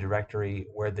specify the directory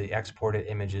where the exported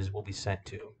images will be sent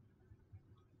to.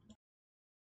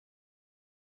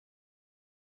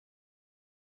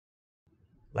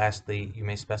 Lastly, you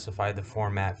may specify the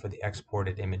format for the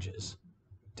exported images.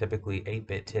 Typically,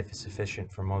 8-bit TIFF is sufficient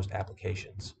for most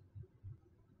applications.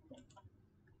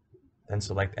 Then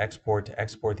select Export to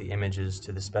export the images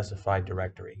to the specified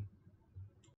directory.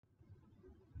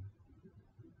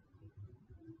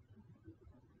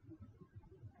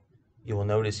 You will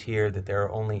notice here that there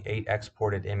are only 8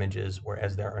 exported images,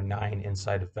 whereas there are 9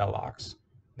 inside of Velox.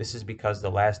 This is because the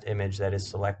last image that is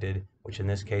selected, which in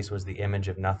this case was the image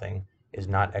of nothing, is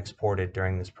not exported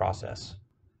during this process.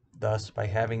 Thus, by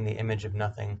having the image of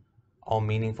nothing, all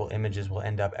meaningful images will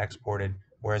end up exported,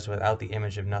 whereas without the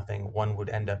image of nothing, one would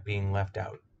end up being left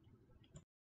out.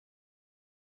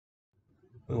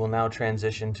 We will now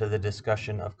transition to the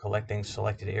discussion of collecting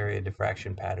selected area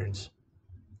diffraction patterns.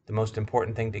 The most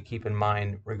important thing to keep in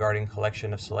mind regarding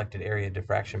collection of selected area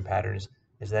diffraction patterns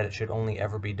is that it should only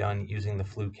ever be done using the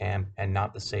FluCam and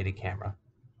not the SATA camera.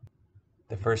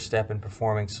 The first step in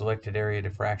performing selected area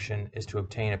diffraction is to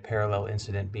obtain a parallel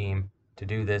incident beam. To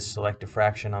do this, select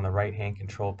diffraction on the right-hand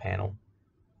control panel.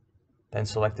 Then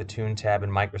select the Tune tab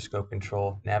in Microscope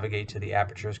Control, navigate to the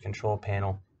Apertures Control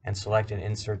panel, and select and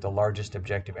insert the largest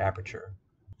objective aperture.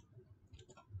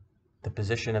 The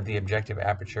position of the objective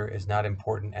aperture is not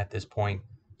important at this point,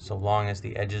 so long as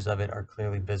the edges of it are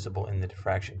clearly visible in the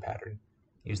diffraction pattern.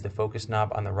 Use the focus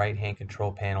knob on the right-hand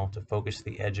control panel to focus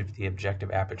the edge of the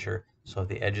objective aperture so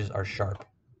the edges are sharp.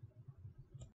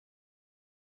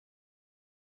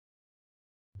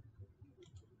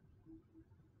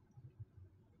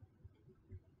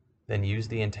 Then use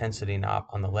the intensity knob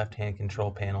on the left-hand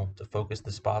control panel to focus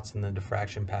the spots in the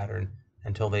diffraction pattern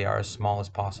until they are as small as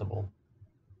possible.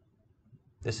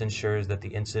 This ensures that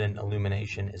the incident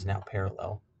illumination is now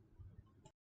parallel.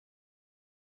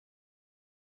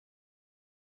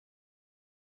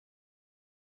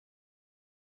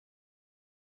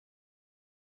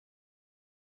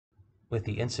 With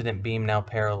the incident beam now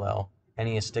parallel,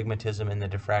 any astigmatism in the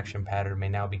diffraction pattern may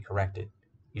now be corrected.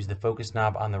 Use the focus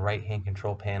knob on the right-hand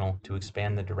control panel to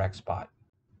expand the direct spot.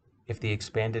 If the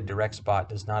expanded direct spot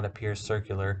does not appear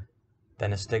circular,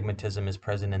 then astigmatism is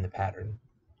present in the pattern.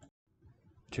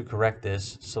 To correct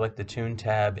this, select the Tune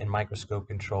tab in Microscope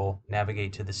Control,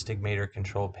 navigate to the Stigmator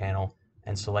Control panel,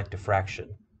 and select Diffraction.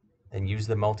 Then use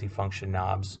the multifunction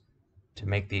knobs to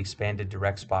make the expanded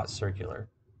direct spot circular.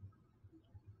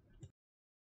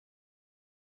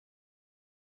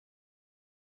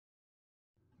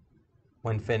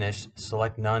 When finished,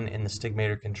 select None in the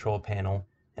Stigmator Control panel,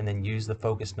 and then use the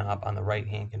focus knob on the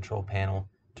right-hand control panel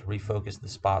to refocus the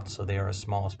spots so they are as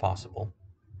small as possible.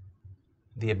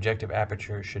 The objective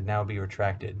aperture should now be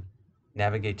retracted.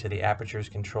 Navigate to the Apertures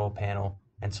Control panel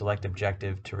and select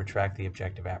Objective to retract the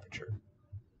objective aperture.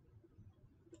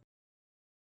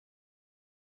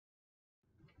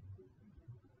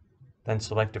 Then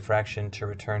select Diffraction to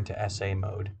return to SA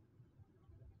mode.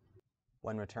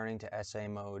 When returning to SA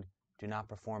mode, do not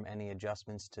perform any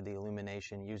adjustments to the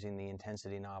illumination using the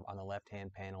intensity knob on the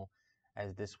left-hand panel,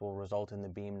 as this will result in the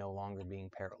beam no longer being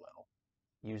parallel.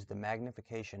 Use the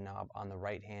magnification knob on the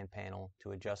right-hand panel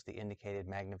to adjust the indicated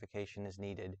magnification as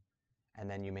needed, and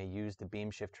then you may use the beam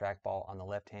shift trackball on the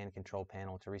left-hand control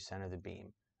panel to recenter the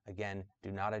beam. Again, do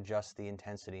not adjust the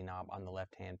intensity knob on the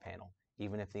left-hand panel,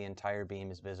 even if the entire beam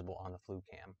is visible on the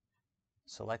FluCam.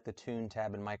 Select the Tune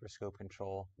tab in Microscope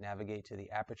Control, navigate to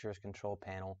the Apertures Control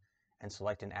panel, and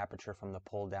select an aperture from the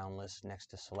pull-down list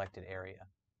next to Selected Area.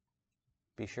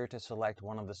 Be sure to select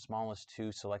one of the smallest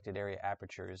two selected area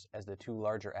apertures, as the two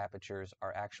larger apertures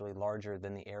are actually larger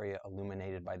than the area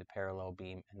illuminated by the parallel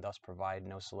beam and thus provide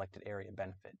no selected area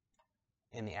benefit.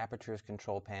 In the Apertures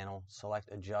Control panel, select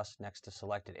Adjust next to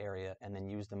Selected Area and then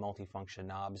use the multifunction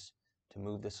knobs to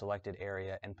move the selected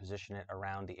area and position it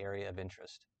around the area of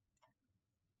interest.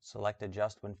 Select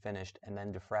Adjust when finished and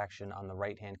then Diffraction on the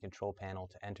right-hand control panel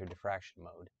to enter diffraction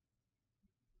mode.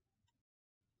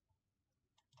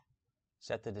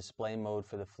 Set the display mode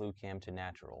for the FluCam to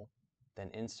natural,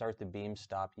 then insert the beam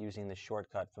stop using the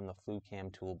shortcut from the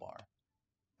FluCam toolbar.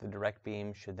 The direct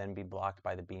beam should then be blocked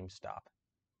by the beam stop.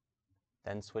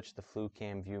 Then switch the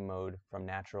FluCam view mode from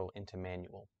natural into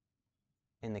manual.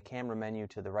 In the camera menu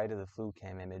to the right of the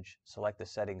FluCam image, select the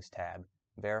Settings tab.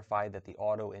 Verify that the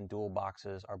auto and dual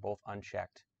boxes are both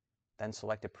unchecked. Then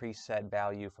select a preset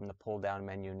value from the pull-down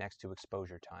menu next to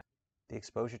exposure time. The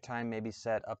exposure time may be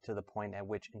set up to the point at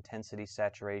which intensity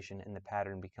saturation in the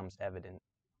pattern becomes evident.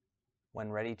 When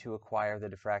ready to acquire the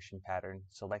diffraction pattern,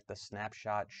 select the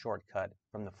Snapshot shortcut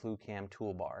from the FluCam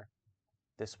toolbar.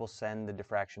 This will send the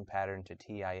diffraction pattern to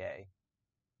TIA.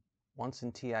 Once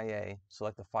in TIA,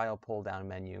 select the File pull-down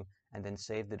menu and then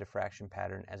save the diffraction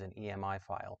pattern as an EMI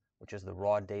file, which is the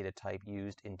raw data type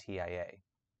used in TIA.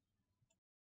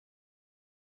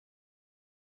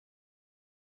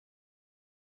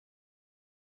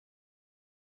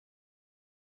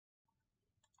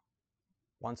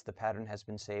 Once the pattern has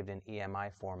been saved in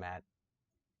EMI format,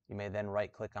 you may then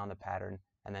right-click on the pattern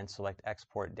and then select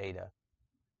Export Data.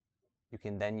 You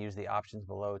can then use the options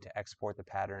below to export the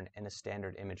pattern in a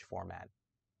standard image format.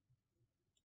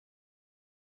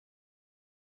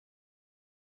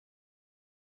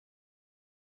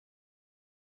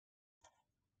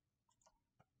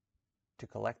 To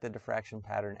collect the diffraction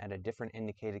pattern at a different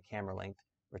indicated camera length,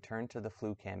 return to the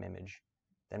FluCam image,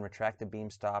 then retract the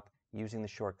beam stop using the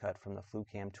shortcut from the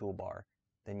FluCam toolbar,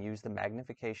 then use the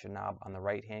magnification knob on the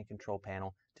right-hand control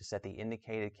panel to set the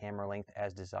indicated camera length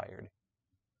as desired.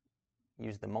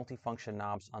 Use the multifunction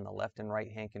knobs on the left and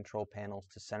right-hand control panels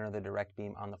to center the direct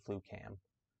beam on the FluCam.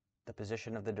 The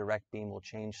position of the direct beam will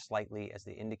change slightly as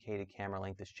the indicated camera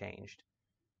length is changed.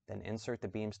 Then insert the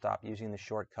beam stop using the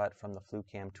shortcut from the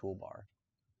FluCam toolbar.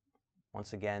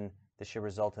 Once again, this should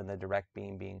result in the direct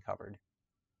beam being covered.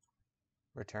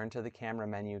 Return to the camera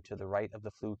menu to the right of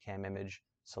the FluCam image,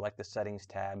 select the Settings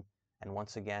tab, and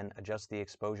once again adjust the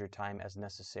exposure time as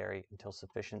necessary until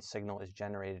sufficient signal is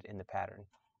generated in the pattern.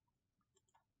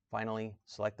 Finally,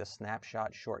 select the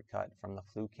Snapshot shortcut from the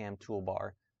FluCam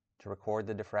toolbar to record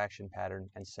the diffraction pattern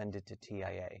and send it to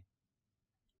TIA.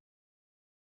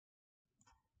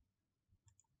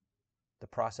 The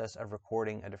process of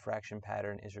recording a diffraction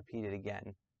pattern is repeated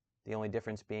again, the only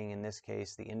difference being in this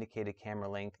case the indicated camera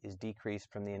length is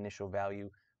decreased from the initial value,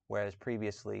 whereas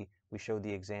previously we showed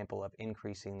the example of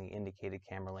increasing the indicated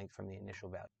camera length from the initial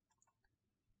value.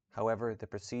 However, the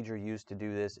procedure used to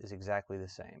do this is exactly the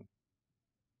same.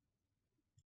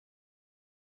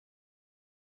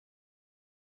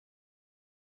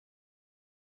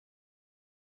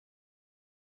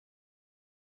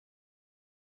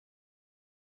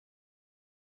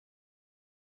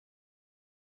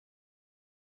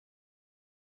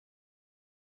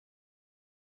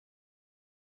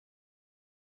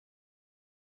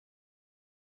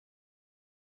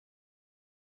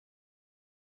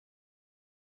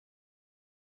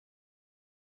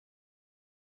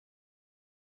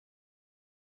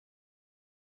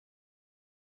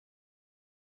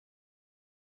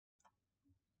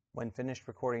 When finished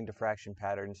recording diffraction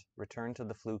patterns, return to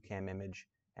the FluCam image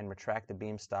and retract the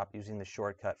beam stop using the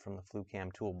shortcut from the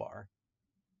FluCam toolbar.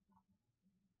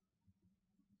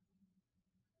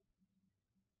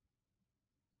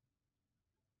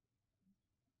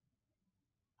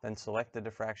 Then select the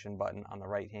diffraction button on the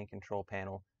right-hand control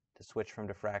panel to switch from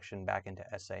diffraction back into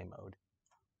SA mode.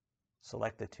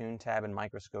 Select the Tune tab in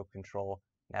Microscope Control,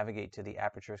 navigate to the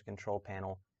Apertures Control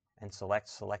panel, and select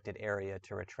Selected Area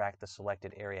to retract the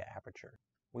selected area aperture.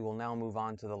 We will now move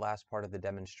on to the last part of the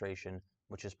demonstration,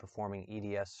 which is performing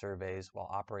EDS surveys while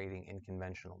operating in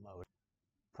conventional mode.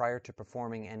 Prior to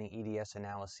performing any EDS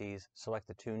analyses, select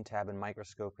the Tune tab in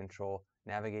Microscope Control,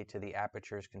 navigate to the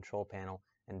Apertures Control panel,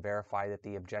 and verify that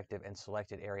the objective and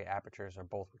selected area apertures are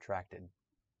both retracted.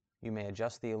 You may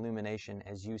adjust the illumination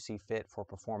as you see fit for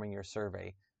performing your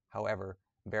survey. However,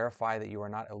 verify that you are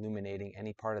not illuminating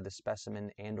any part of the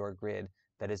specimen and/or grid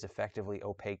that is effectively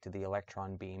opaque to the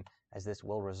electron beam, as this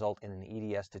will result in an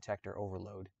EDS detector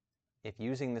overload. If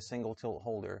using the single tilt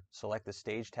holder, select the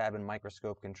Stage tab in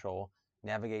Microscope Control,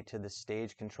 navigate to the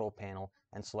Stage Control panel,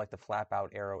 and select the flap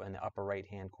out arrow in the upper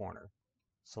right-hand corner.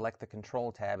 Select the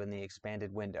Control tab in the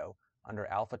expanded window. Under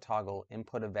Alpha Toggle,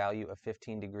 input a value of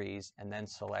 15 degrees and then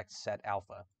select Set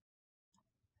Alpha.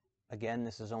 Again,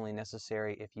 this is only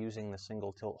necessary if using the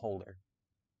single tilt holder.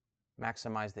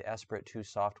 Maximize the Esprit 2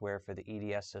 software for the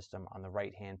EDS system on the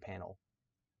right-hand panel.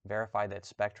 Verify that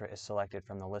Spectra is selected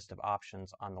from the list of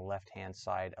options on the left-hand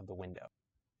side of the window.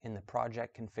 In the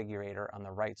Project Configurator on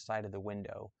the right side of the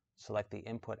window, select the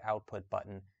Input-Output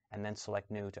button and then select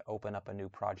New to open up a new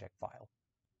project file.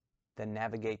 Then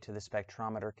navigate to the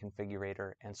Spectrometer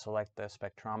Configurator and select the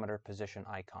Spectrometer Position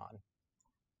icon.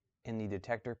 In the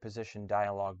Detector Position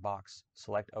dialog box,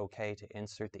 select OK to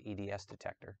insert the EDS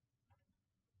detector.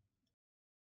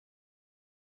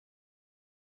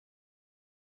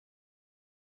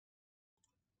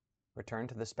 Return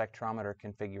to the Spectrometer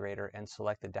Configurator and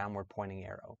select the downward pointing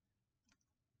arrow.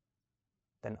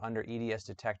 Then under EDS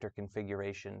detector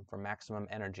configuration for maximum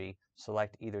energy,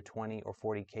 select either 20 or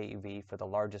 40 keV for the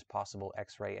largest possible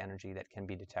X-ray energy that can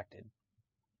be detected.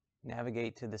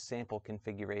 Navigate to the Sample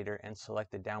Configurator and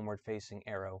select the downward facing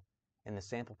arrow. In the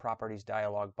Sample Properties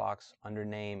dialog box, under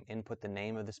Name, input the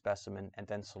name of the specimen and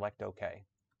then select OK.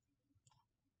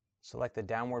 Select the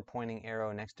downward pointing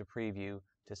arrow next to Preview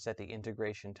to set the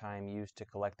integration time used to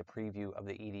collect the preview of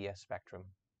the EDS spectrum.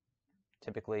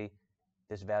 Typically,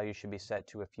 this value should be set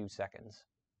to a few seconds.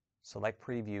 Select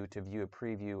Preview to view a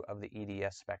preview of the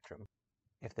EDS spectrum.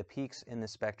 If the peaks in the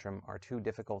spectrum are too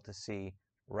difficult to see,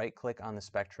 right-click on the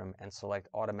spectrum and select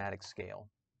Automatic Scale.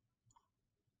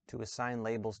 To assign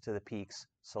labels to the peaks,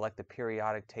 select the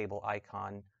periodic table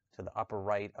icon to the upper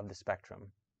right of the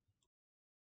spectrum.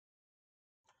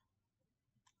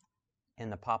 In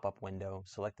the pop-up window,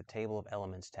 select the Table of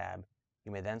Elements tab.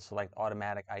 You may then select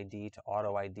Automatic ID to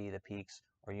auto-ID the peaks,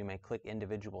 or you may click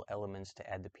individual elements to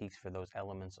add the peaks for those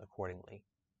elements accordingly.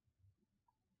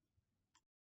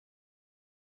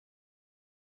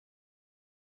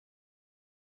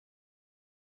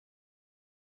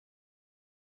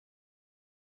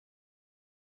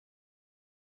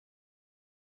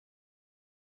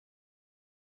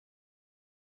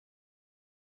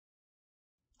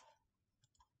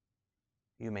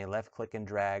 You may left-click and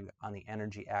drag on the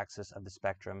energy axis of the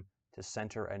spectrum to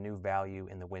center a new value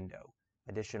in the window.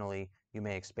 Additionally, you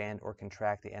may expand or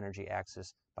contract the energy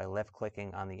axis by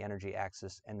left-clicking on the energy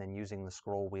axis and then using the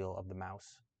scroll wheel of the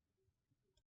mouse.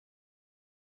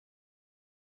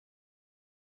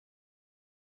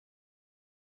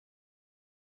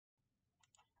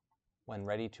 When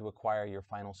ready to acquire your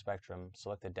final spectrum,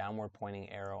 select the downward pointing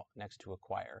arrow next to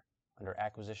Acquire. Under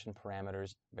Acquisition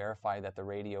Parameters, verify that the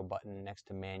radio button next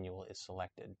to Manual is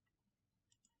selected.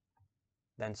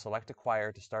 Then select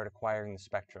Acquire to start acquiring the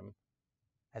spectrum.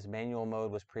 As Manual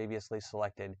mode was previously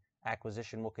selected,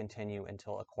 acquisition will continue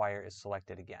until Acquire is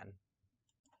selected again.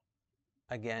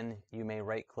 Again, you may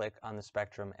right-click on the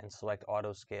spectrum and select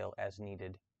Auto Scale as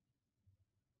needed.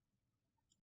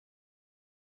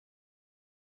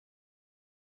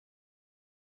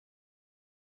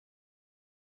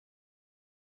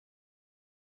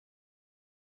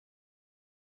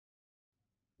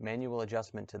 Manual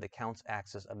adjustment to the counts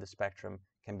axis of the spectrum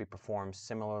can be performed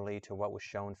similarly to what was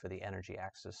shown for the energy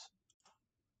axis.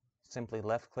 Simply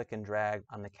left-click and drag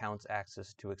on the counts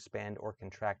axis to expand or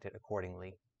contract it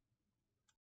accordingly.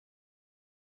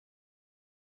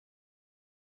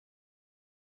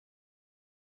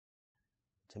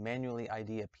 To manually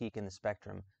ID a peak in the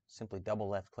spectrum, simply double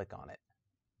left-click on it.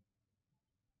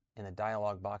 In the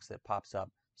dialog box that pops up,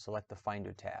 select the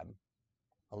Finder tab.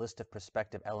 A list of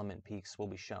prospective element peaks will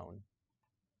be shown.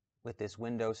 With this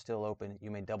window still open,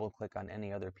 you may double-click on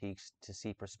any other peaks to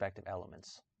see prospective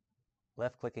elements.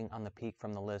 Left-clicking on the peak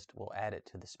from the list will add it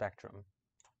to the spectrum.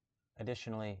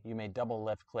 Additionally, you may double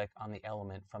left-click on the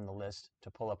element from the list to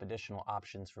pull up additional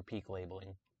options for peak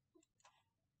labeling.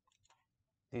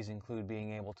 These include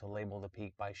being able to label the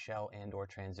peak by shell and/or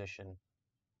transition.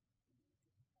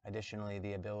 Additionally,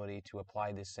 the ability to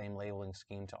apply this same labeling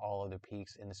scheme to all other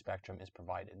peaks in the spectrum is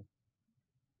provided.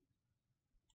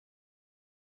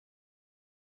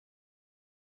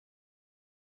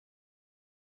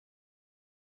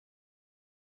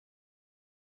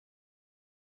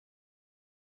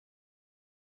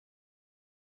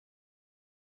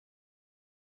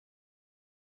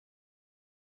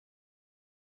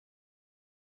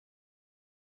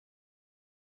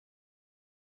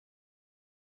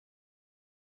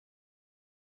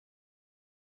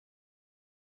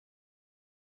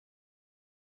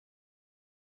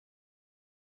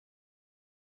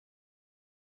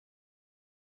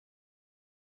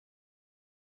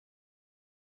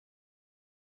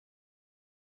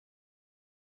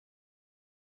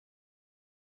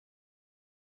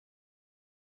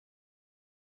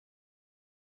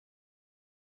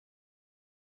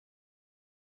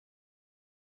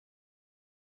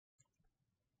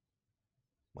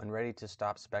 When ready to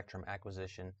stop spectrum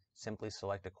acquisition, simply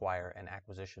select Acquire and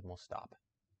acquisition will stop.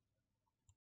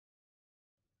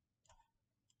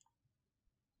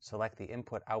 Select the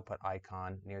Input-Output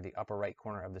icon near the upper right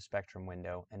corner of the spectrum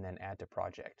window and then Add to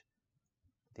Project.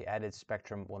 The added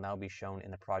spectrum will now be shown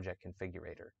in the project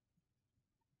configurator.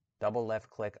 Double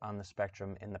left-click on the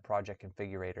spectrum in the project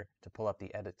configurator to pull up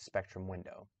the Edit Spectrum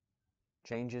window.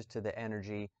 Changes to the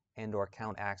energy and/or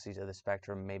count axes of the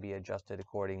spectrum may be adjusted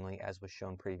accordingly as was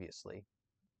shown previously.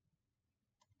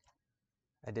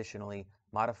 Additionally,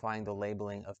 modifying the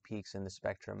labeling of peaks in the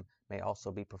spectrum may also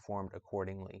be performed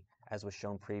accordingly, as was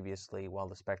shown previously while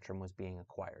the spectrum was being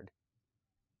acquired.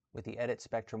 With the Edit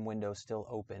Spectrum window still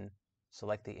open,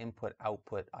 select the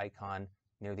Input-Output icon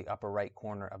near the upper right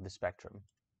corner of the spectrum.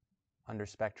 Under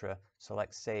Spectra,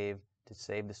 select Save to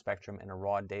save the spectrum in a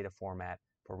raw data format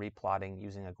for replotting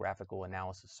using a graphical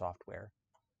analysis software.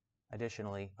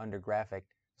 Additionally, under Graphic,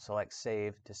 select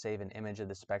Save to save an image of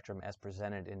the spectrum as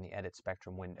presented in the Edit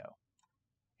Spectrum window.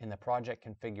 In the project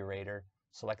configurator,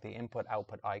 select the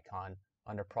Input-Output icon.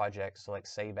 Under Project, select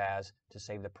Save As to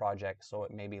save the project so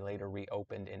it may be later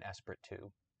reopened in Esprit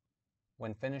 2.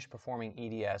 When finished performing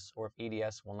EDS, or if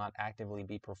EDS will not actively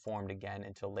be performed again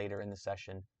until later in the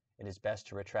session, it is best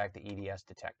to retract the EDS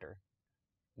detector.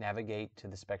 Navigate to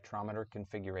the spectrometer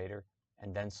configurator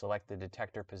and then select the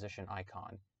detector position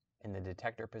icon. In the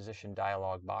detector position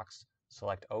dialog box,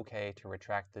 select OK to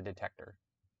retract the detector.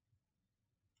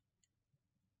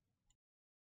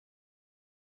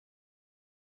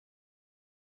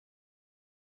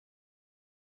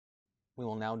 We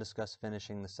will now discuss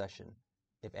finishing the session.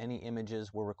 If any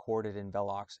images were recorded in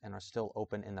Velox and are still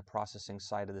open in the processing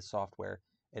side of the software,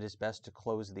 it is best to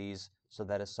close these so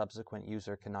that a subsequent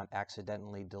user cannot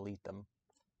accidentally delete them.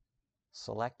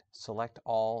 Select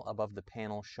All above the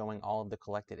panel showing all of the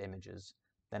collected images,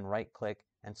 then right-click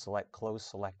and select Close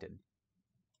Selected.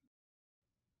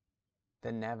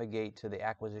 Then navigate to the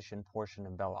acquisition portion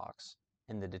of Velox.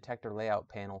 In the detector layout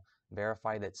panel,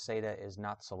 verify that SATA is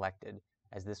not selected,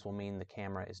 as this will mean the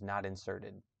camera is not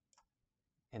inserted.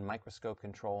 In microscope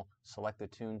control, select the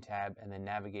Tune tab and then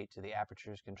navigate to the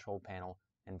apertures control panel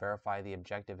and verify the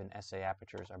objective and SA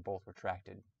apertures are both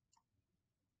retracted.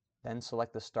 Then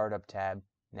select the Startup tab,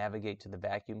 navigate to the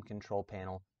vacuum control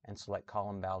panel, and select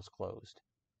column valves closed.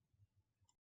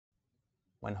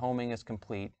 When homing is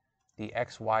complete, the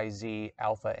X, Y, Z,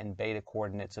 alpha, and beta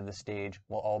coordinates of the stage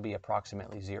will all be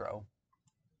approximately 0.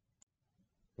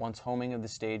 Once homing of the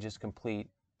stage is complete,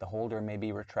 the holder may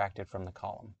be retracted from the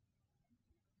column.